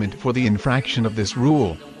punishment for the infraction of this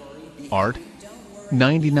rule. Art.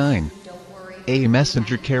 99. A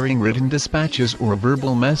messenger carrying written dispatches or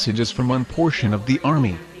verbal messages from one portion of the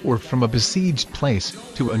army, or from a besieged place,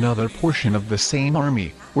 to another portion of the same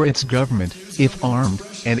army, or its government, if armed,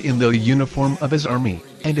 and in the uniform of his army,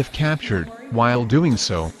 and if captured, while doing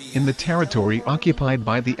so, in the territory occupied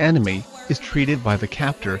by the enemy, is treated by the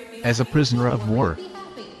captor as a prisoner of war.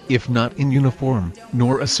 If not in uniform,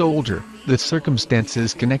 nor a soldier, the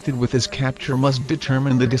circumstances connected with his capture must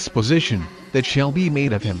determine the disposition that shall be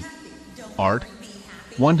made of him. Art.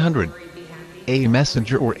 100. A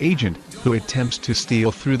messenger or agent, who attempts to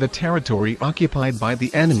steal through the territory occupied by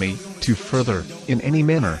the enemy, to further, in any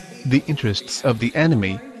manner, the interests of the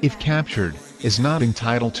enemy, if captured, is not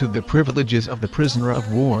entitled to the privileges of the prisoner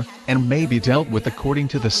of war, and may be dealt with according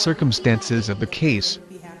to the circumstances of the case.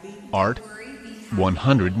 Art.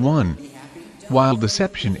 101. While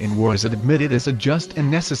deception in war is admitted as a just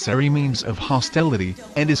and necessary means of hostility,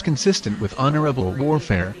 and is consistent with honorable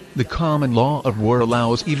warfare, the common law of war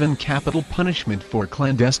allows even capital punishment for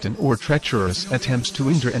clandestine or treacherous attempts to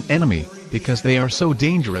injure an enemy, because they are so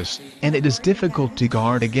dangerous, and it is difficult to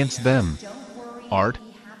guard against them. Art.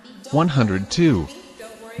 102.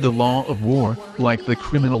 The law of war, like the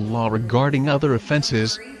criminal law regarding other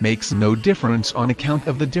offenses, makes no difference on account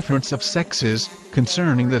of the difference of sexes,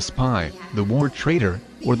 concerning the spy, the war traitor,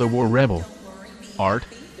 or the war rebel. Art.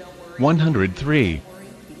 103.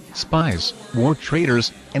 Spies, war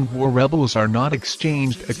traitors, and war rebels are not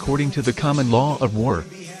exchanged according to the common law of war.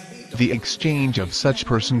 The exchange of such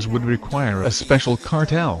persons would require a special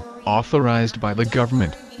cartel, authorized by the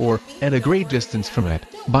government, or, at a great distance from it,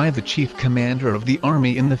 by the chief commander of the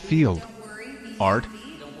army in the field. Art.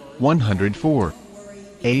 104.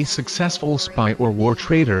 A successful spy or war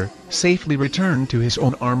traitor, safely returned to his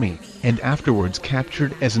own army, and afterwards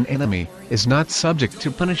captured as an enemy, is not subject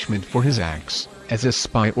to punishment for his acts, as a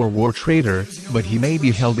spy or war traitor, but he may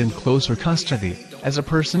be held in closer custody, as a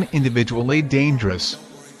person individually dangerous.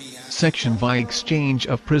 Section by exchange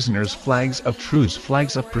of prisoners, flags of truce,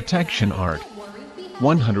 flags of protection. Art.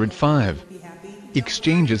 105.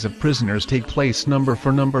 Exchanges of prisoners take place number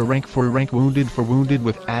for number, rank for rank, wounded for wounded,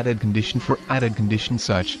 with added condition for added condition,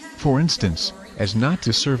 such, for instance, as not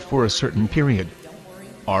to serve for a certain period.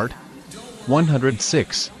 Art.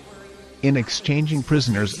 106. In exchanging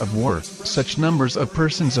prisoners of war, such numbers of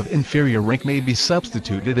persons of inferior rank may be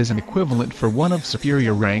substituted as an equivalent for one of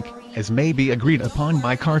superior rank, as may be agreed upon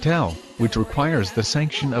by cartel, which requires the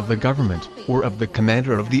sanction of the government, or of the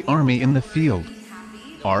commander of the army in the field.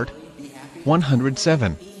 Art.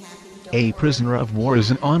 107. A prisoner of war is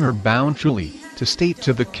in honor bound truly to state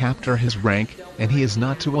to the captor his rank, and he is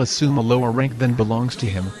not to assume a lower rank than belongs to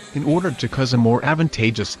him, in order to cause a more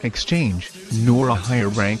advantageous exchange, nor a higher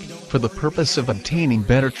rank, for the purpose of obtaining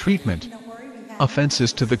better treatment.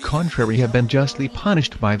 Offenses to the contrary have been justly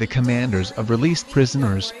punished by the commanders of released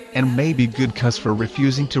prisoners, and may be good cause for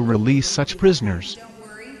refusing to release such prisoners.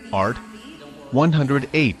 Art.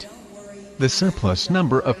 108. The surplus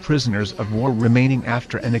number of prisoners of war remaining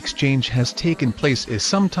after an exchange has taken place is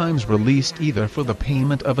sometimes released either for the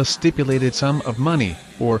payment of a stipulated sum of money,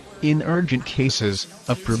 or, in urgent cases,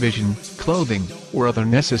 of provision, clothing, or other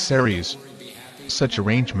necessaries. Such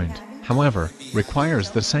arrangement, however, requires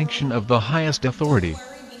the sanction of the highest authority.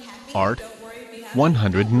 Art.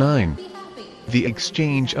 109. The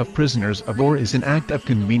exchange of prisoners of war is an act of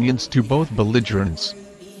convenience to both belligerents.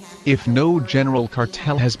 If no general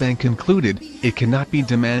cartel has been concluded, it cannot be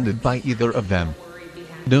demanded by either of them.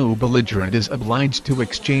 No belligerent is obliged to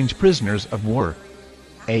exchange prisoners of war.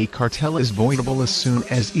 A cartel is voidable as soon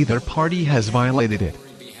as either party has violated it.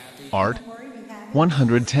 Art.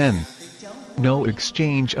 110. No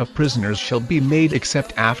exchange of prisoners shall be made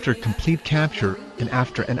except after complete capture, and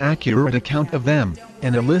after an accurate account of them,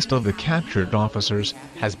 and a list of the captured officers,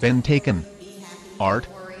 has been taken. Art.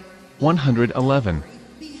 111.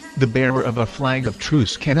 The bearer of a flag of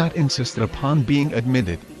truce cannot insist upon being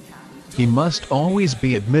admitted. He must always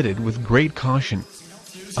be admitted with great caution.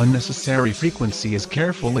 Unnecessary frequency is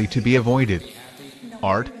carefully to be avoided.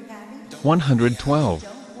 Art. 112.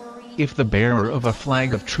 If the bearer of a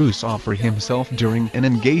flag of truce offer himself during an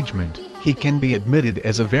engagement, he can be admitted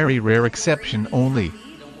as a very rare exception only.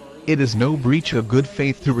 It is no breach of good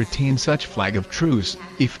faith to retain such flag of truce,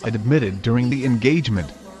 if admitted during the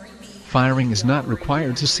engagement. Firing is not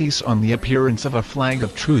required to cease on the appearance of a flag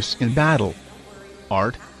of truce in battle.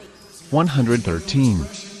 Art. 113.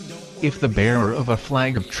 If the bearer of a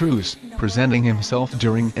flag of truce, presenting himself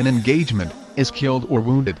during an engagement, is killed or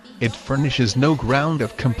wounded, it furnishes no ground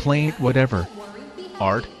of complaint whatever.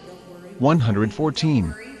 Art.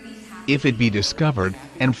 114. If it be discovered,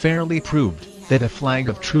 and fairly proved, that a flag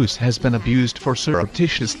of truce has been abused for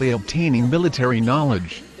surreptitiously obtaining military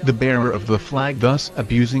knowledge, the bearer of the flag thus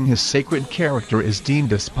abusing his sacred character is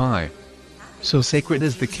deemed a spy. So sacred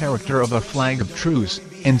is the character of a flag of truce,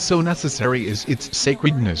 and so necessary is its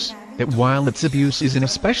sacredness, that while its abuse is an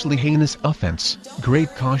especially heinous offense,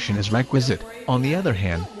 great caution is requisite, on the other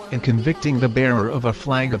hand, in convicting the bearer of a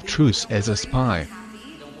flag of truce as a spy.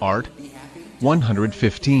 Art.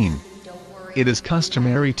 115. It is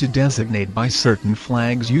customary to designate by certain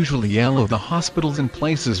flags, usually yellow, the hospitals and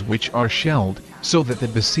places which are shelled, so that the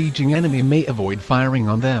besieging enemy may avoid firing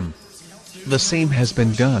on them. The same has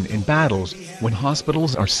been done in battles, when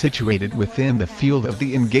hospitals are situated within the field of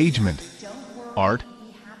the engagement. Art.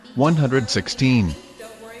 116.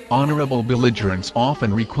 Honorable belligerents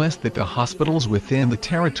often request that the hospitals within the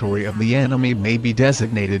territory of the enemy may be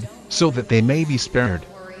designated, so that they may be spared.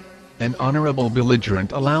 An honorable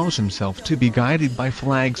belligerent allows himself to be guided by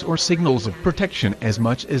flags or signals of protection as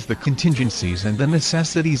much as the contingencies and the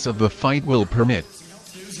necessities of the fight will permit.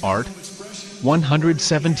 Art.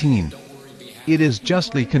 117. It is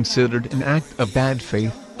justly considered an act of bad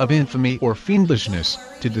faith, of infamy or fiendishness,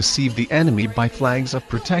 to deceive the enemy by flags of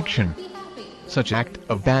protection. Such act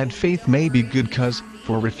of bad faith may be good cause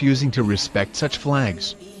for refusing to respect such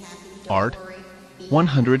flags. Art.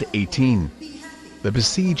 118. The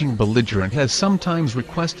besieging belligerent has sometimes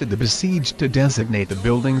requested the besieged to designate the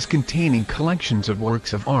buildings containing collections of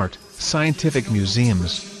works of art, scientific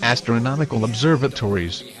museums, astronomical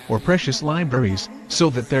observatories, or precious libraries,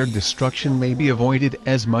 so that their destruction may be avoided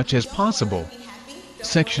as much as possible.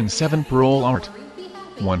 Section 7 Parole Art.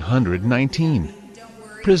 119.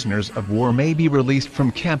 Prisoners of war may be released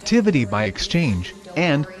from captivity by exchange,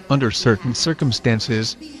 and, under certain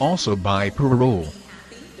circumstances, also by parole.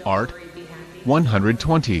 Art.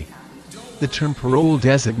 120. The term parole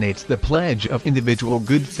designates the pledge of individual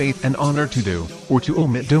good faith and honor to do, or to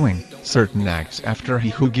omit doing, certain acts after he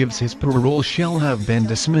who gives his parole shall have been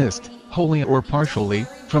dismissed, wholly or partially,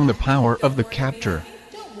 from the power of the captor.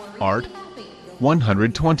 Art.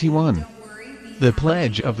 121. The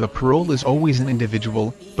pledge of the parole is always an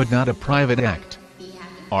individual, but not a private act.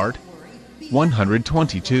 Art.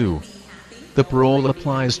 122. The parole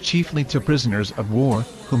applies chiefly to prisoners of war,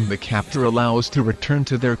 whom the captor allows to return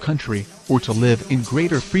to their country, or to live in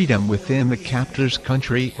greater freedom within the captor's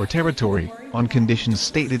country or territory, on conditions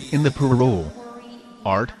stated in the parole.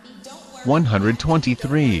 Art.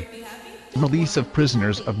 123. Release of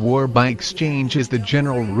prisoners of war by exchange is the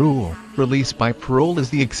general rule, release by parole is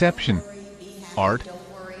the exception. Art.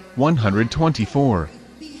 124.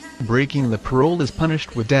 Breaking the parole is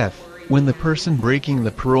punished with death, when the person breaking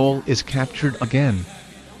the parole is captured again.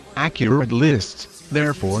 Accurate lists,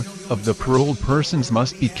 therefore, of the paroled persons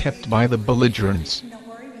must be kept by the belligerents.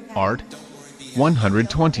 Art.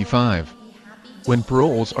 125. When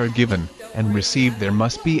paroles are given and received, there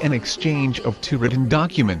must be an exchange of two written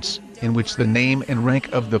documents, in which the name and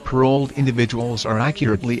rank of the paroled individuals are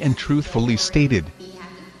accurately and truthfully stated.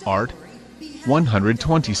 Art.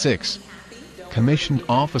 126. Commissioned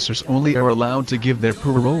officers only are allowed to give their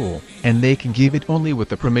parole, and they can give it only with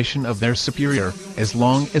the permission of their superior, as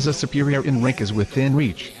long as a superior in rank is within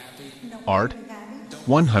reach. Art.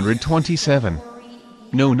 127.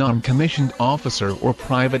 No non-commissioned officer or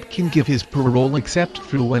private can give his parole except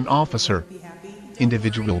through an officer.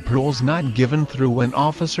 Individual paroles not given through an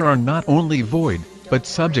officer are not only void, but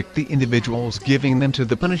subject the individuals giving them to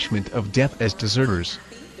the punishment of death as deserters.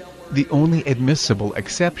 The only admissible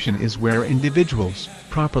exception is where individuals,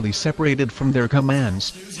 properly separated from their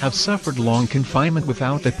commands, have suffered long confinement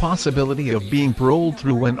without the possibility of being paroled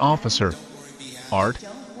through an officer. Art.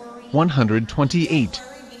 128.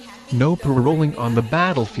 No paroling on the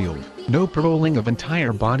battlefield, no paroling of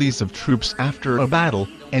entire bodies of troops after a battle,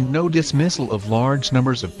 and no dismissal of large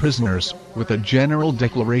numbers of prisoners, with a general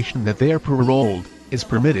declaration that they are paroled, is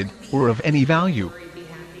permitted, or of any value.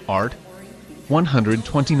 Art.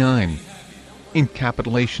 129. In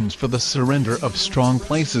capitulations for the surrender of strong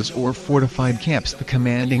places or fortified camps, the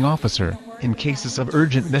commanding officer, in cases of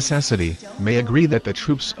urgent necessity, may agree that the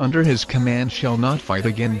troops under his command shall not fight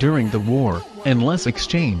again during the war, unless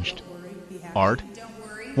exchanged. Art.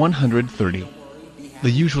 130. The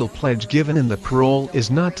usual pledge given in the parole is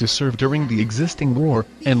not to serve during the existing war,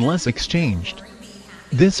 unless exchanged.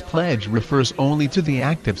 This pledge refers only to the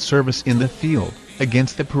active service in the field,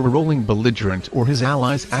 against the paroling belligerent or his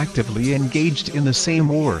allies actively engaged in the same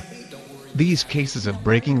war. These cases of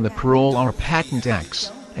breaking the parole are patent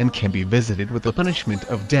acts, and can be visited with the punishment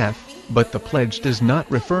of death, but the pledge does not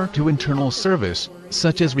refer to internal service,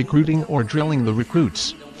 such as recruiting or drilling the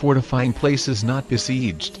recruits, fortifying places not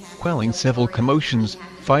besieged, quelling civil commotions,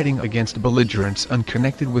 fighting against belligerents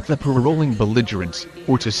unconnected with the paroling belligerents,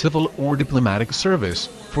 or to civil or diplomatic service,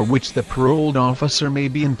 for which the paroled officer may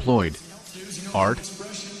be employed. Art.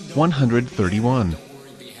 131.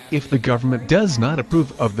 If the government does not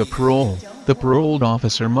approve of the parole, the paroled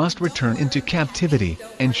officer must return into captivity,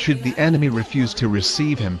 and should the enemy refuse to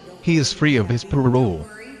receive him, he is free of his parole.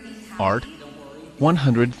 Art.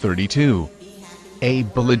 132. A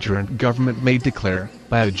belligerent government may declare,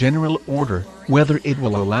 by a general order, whether it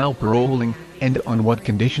will allow paroling, and on what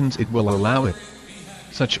conditions it will allow it.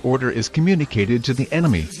 Such order is communicated to the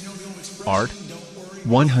enemy. Art.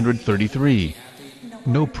 133.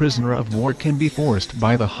 No prisoner of war can be forced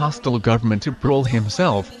by the hostile government to parole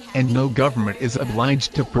himself, and no government is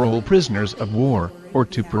obliged to parole prisoners of war, or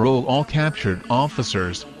to parole all captured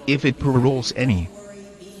officers, if it paroles any.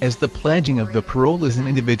 As the pledging of the parole is an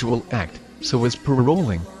individual act, so is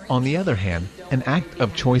paroling, on the other hand, an act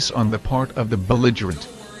of choice on the part of the belligerent.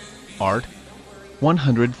 Art.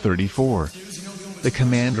 134. The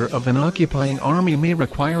commander of an occupying army may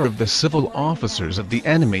require of the civil officers of the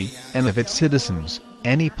enemy, and of its citizens,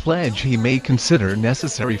 any pledge he may consider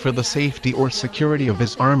necessary for the safety or security of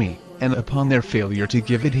his army, and upon their failure to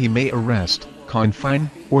give it he may arrest, confine,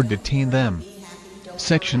 or detain them.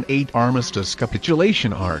 Section 8 Armistice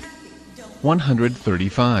Capitulation Art.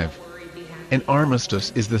 135. An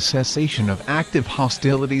armistice is the cessation of active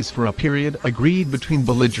hostilities for a period agreed between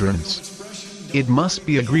belligerents. It must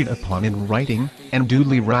be agreed upon in writing, and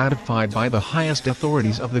duly ratified by the highest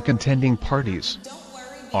authorities of the contending parties.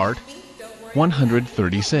 Art.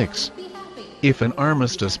 136. If an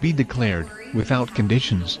armistice be declared, without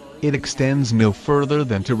conditions, it extends no further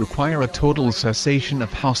than to require a total cessation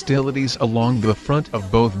of hostilities along the front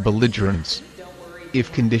of both belligerents.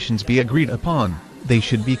 If conditions be agreed upon, they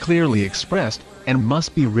should be clearly expressed, and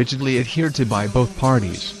must be rigidly adhered to by both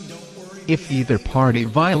parties. If either party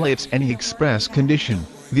violates any express condition,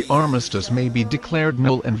 the armistice may be declared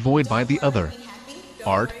null and void by the other.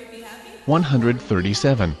 Art.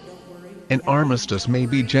 137. An armistice may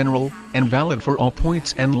be general, and valid for all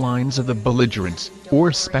points and lines of the belligerents,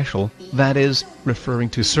 or special, that is, referring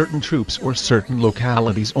to certain troops or certain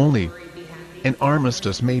localities only. An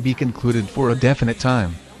armistice may be concluded for a definite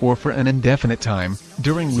time, or for an indefinite time,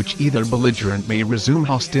 during which either belligerent may resume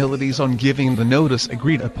hostilities on giving the notice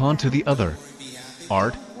agreed upon to the other.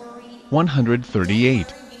 Art.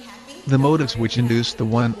 138. The motives which induce the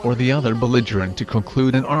one or the other belligerent to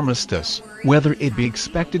conclude an armistice, whether it be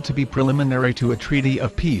expected to be preliminary to a treaty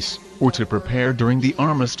of peace, or to prepare during the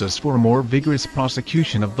armistice for a more vigorous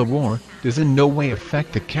prosecution of the war, does in no way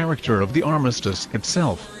affect the character of the armistice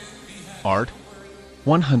itself. Art.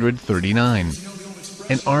 139.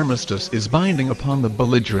 An armistice is binding upon the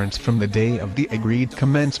belligerents from the day of the agreed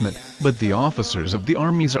commencement, but the officers of the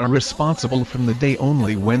armies are responsible from the day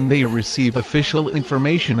only when they receive official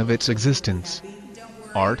information of its existence.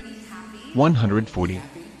 Art. 140.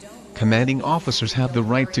 commanding officers have the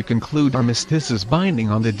right to conclude armistices binding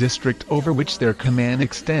on the district over which their command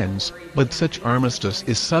extends, but such armistice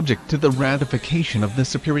is subject to the ratification of the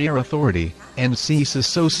superior authority, and ceases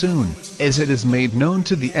so soon as it is made known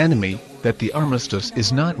to the enemy that the armistice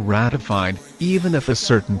is not ratified, even if a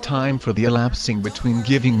certain time for the elapsing between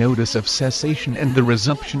giving notice of cessation and the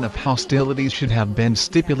resumption of hostilities should have been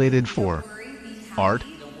stipulated for. Art.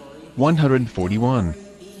 141.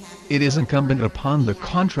 It is incumbent upon the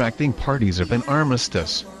contracting parties of an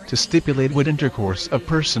armistice to stipulate what intercourse of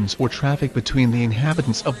persons or traffic between the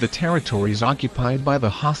inhabitants of the territories occupied by the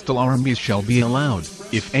hostile armies shall be allowed,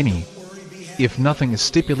 if any. If nothing is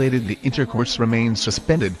stipulated, the intercourse remains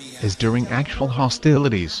suspended, as during actual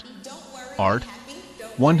hostilities. Art.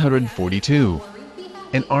 142.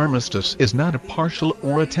 An armistice is not a partial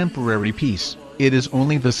or a temporary peace. It is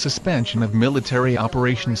only the suspension of military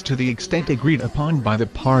operations to the extent agreed upon by the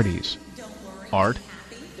parties. Art.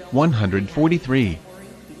 143.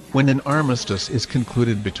 When an armistice is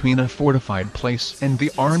concluded between a fortified place and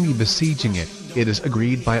the army besieging it, it is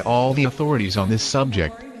agreed by all the authorities on this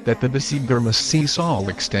subject that the besieger must cease all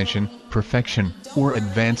extension, perfection, or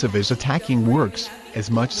advance of his attacking works, as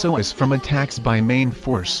much so as from attacks by main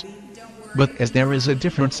force. But as there is a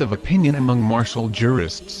difference of opinion among martial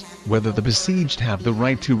jurists, whether the besieged have the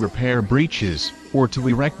right to repair breaches, or to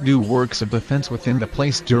erect new works of defense within the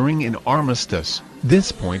place during an armistice,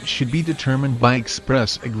 this point should be determined by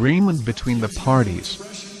express agreement between the parties.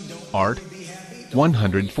 Art.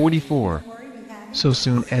 144. So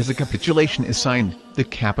soon as a capitulation is signed, the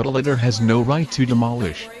capitulator has no right to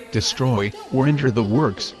demolish, destroy, or injure the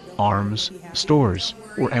works, arms, stores,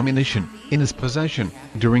 or ammunition in his possession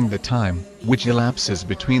during the time which elapses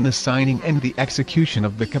between the signing and the execution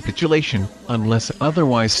of the capitulation, unless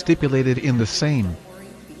otherwise stipulated in the same.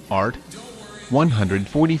 Art.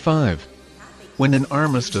 145. When an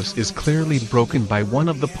armistice is clearly broken by one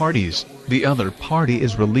of the parties, the other party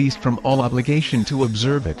is released from all obligation to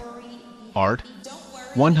observe it. Art.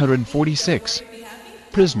 146.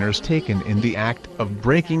 Prisoners taken in the act of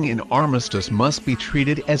breaking an armistice must be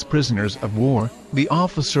treated as prisoners of war, the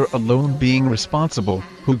officer alone being responsible,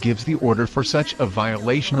 who gives the order for such a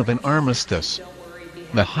violation of an armistice.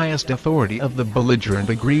 The highest authority of the belligerent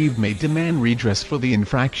aggrieved may demand redress for the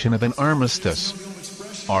infraction of an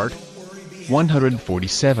armistice. Art.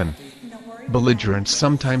 147. Belligerents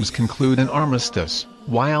sometimes conclude an armistice,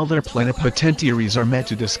 while their plenipotentiaries are met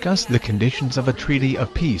to discuss the conditions of a treaty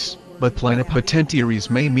of peace, but plenipotentiaries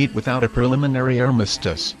may meet without a preliminary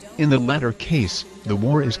armistice. In the latter case, the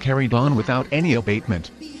war is carried on without any abatement.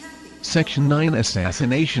 Section 9.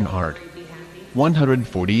 Assassination. Art.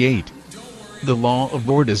 148. The law of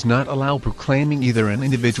war does not allow proclaiming either an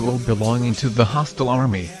individual belonging to the hostile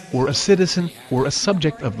army, or a citizen, or a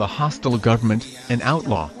subject of the hostile government, an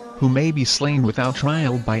outlaw, who may be slain without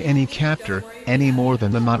trial by any captor, any more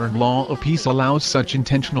than the modern law of peace allows such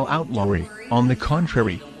intentional outlawry. On the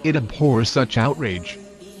contrary, it abhors such outrage.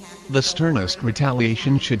 The sternest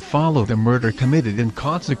retaliation should follow the murder committed in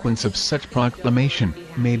consequence of such proclamation,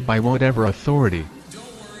 made by whatever authority.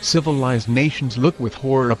 Civilized nations look with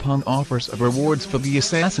horror upon offers of rewards for the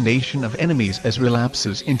assassination of enemies as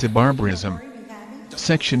relapses into barbarism.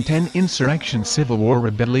 Section 10. Insurrection. Civil War.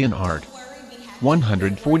 Rebellion. Art.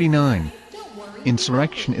 149.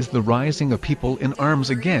 Insurrection is the rising of people in arms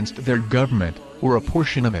against their government, or a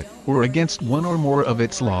portion of it, or against one or more of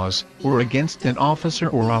its laws, or against an officer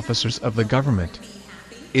or officers of the government.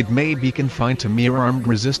 It may be confined to mere armed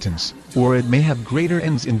resistance, or it may have greater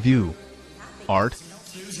ends in view. Art.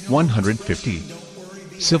 150.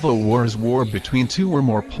 Civil war is war between two or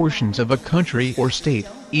more portions of a country or state,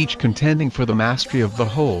 each contending for the mastery of the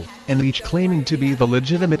whole, and each claiming to be the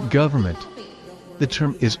legitimate government. The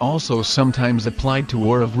term is also sometimes applied to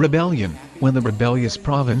war of rebellion, when the rebellious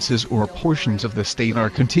provinces or portions of the state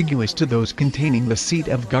are contiguous to those containing the seat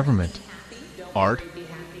of government. Art.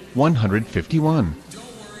 151.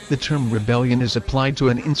 The term rebellion is applied to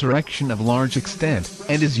an insurrection of large extent,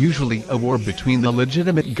 and is usually a war between the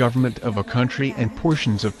legitimate government of a country and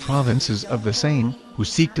portions of provinces of the same, who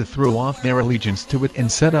seek to throw off their allegiance to it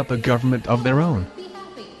and set up a government of their own.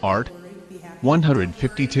 Art.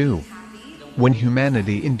 152. When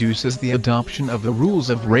humanity induces the adoption of the rules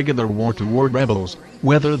of regular war toward rebels,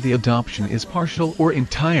 whether the adoption is partial or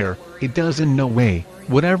entire, it does in no way,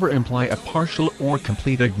 whatever imply a partial or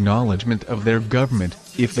complete acknowledgement of their government,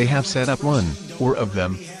 if they have set up one, or of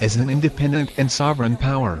them, as an independent and sovereign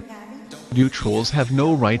power. Neutrals have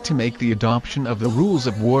no right to make the adoption of the rules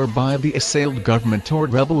of war by the assailed government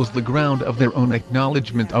toward rebels the ground of their own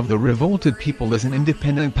acknowledgement of the revolted people as an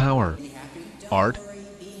independent power. Art.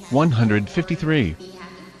 153.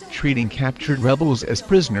 treating captured rebels as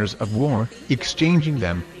prisoners of war, exchanging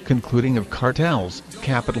them, concluding of cartels,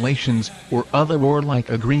 capitulations, or other warlike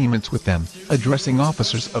agreements with them, addressing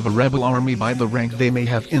officers of a rebel army by the rank they may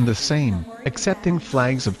have in the same, accepting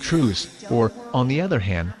flags of truce, or, on the other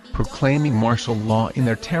hand, proclaiming martial law in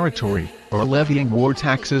their territory, or levying war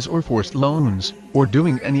taxes or forced loans, or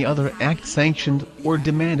doing any other act sanctioned or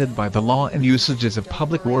demanded by the law and usages of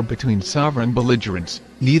public war between sovereign belligerents,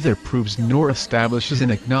 neither proves nor establishes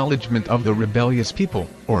an acknowledgement of the rebellious people,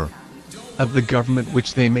 or of the government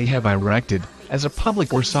which they may have erected, as a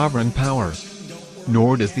public or sovereign power.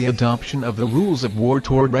 Nor does the adoption of the rules of war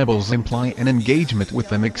toward rebels imply an engagement with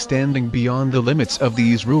them extending beyond the limits of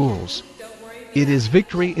these rules. It is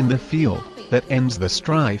victory in the field that ends the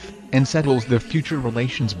strife and settles the future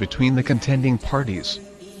relations between the contending parties.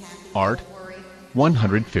 Art.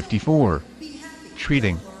 154.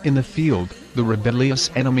 Treating, in the field, the rebellious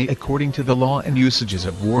enemy according to the law and usages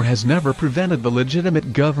of war has never prevented the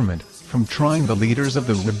legitimate government from trying the leaders of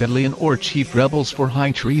the rebellion or chief rebels for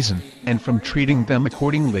high treason, and from treating them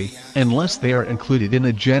accordingly, unless they are included in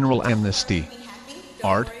a general amnesty.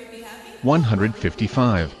 Art.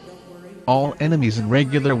 155. All enemies in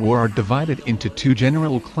regular war are divided into two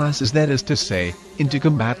general classes, that is to say, into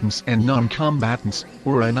combatants and non-combatants,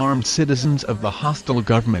 or unarmed citizens of the hostile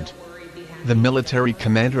government. The military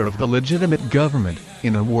commander of the legitimate government,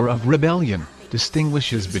 in a war of rebellion,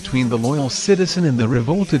 distinguishes between the loyal citizen in the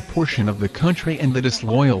revolted portion of the country and the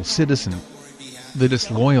disloyal citizen. The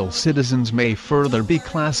disloyal citizens may further be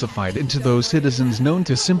classified into those citizens known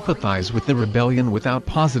to sympathize with the rebellion without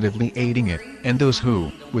positively aiding it, and those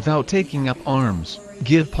who, without taking up arms,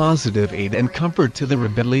 give positive aid and comfort to the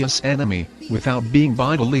rebellious enemy, without being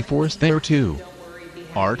bodily forced thereto.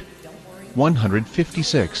 Art.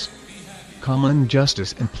 156. Common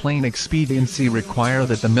justice and plain expediency require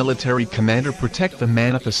that the military commander protect the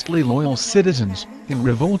manifestly loyal citizens, in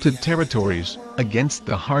revolted territories, against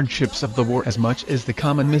the hardships of the war as much as the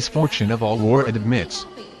common misfortune of all war admits.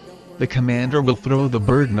 The commander will throw the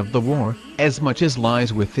burden of the war, as much as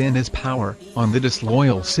lies within his power, on the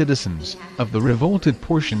disloyal citizens of the revolted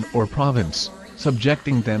portion or province,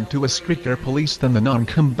 subjecting them to a stricter police than the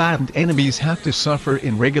non-combatant enemies have to suffer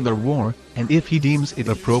in regular war, and if he deems it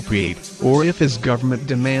appropriate, or if his government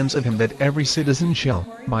demands of him that every citizen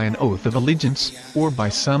shall, by an oath of allegiance, or by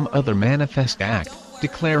some other manifest act,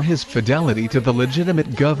 declare his fidelity to the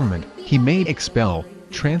legitimate government, he may expel,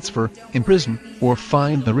 transfer, imprison, or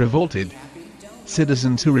fine the revolted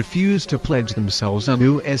citizens who refuse to pledge themselves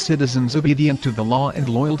anew as citizens obedient to the law and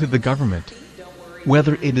loyal to the government.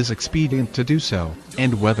 Whether it is expedient to do so,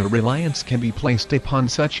 and whether reliance can be placed upon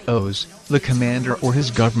such oaths, the commander or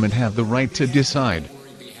his government have the right to decide.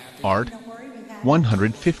 Art.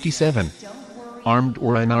 157. Armed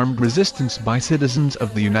or unarmed resistance by citizens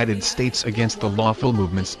of the United States against the lawful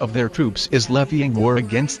movements of their troops is levying war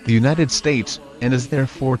against the United States, and is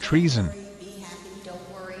therefore treason.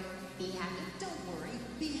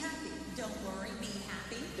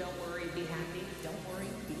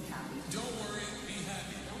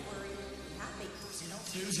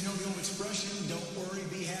 There's no new expression. Don't worry,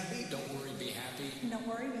 be happy. Don't worry, be happy. Don't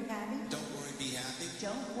worry, be happy. Don't worry, be happy.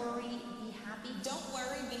 Don't worry, be happy. Don't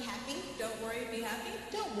worry, be happy. Don't worry, be happy.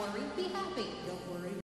 Don't worry, be happy. Don't worry.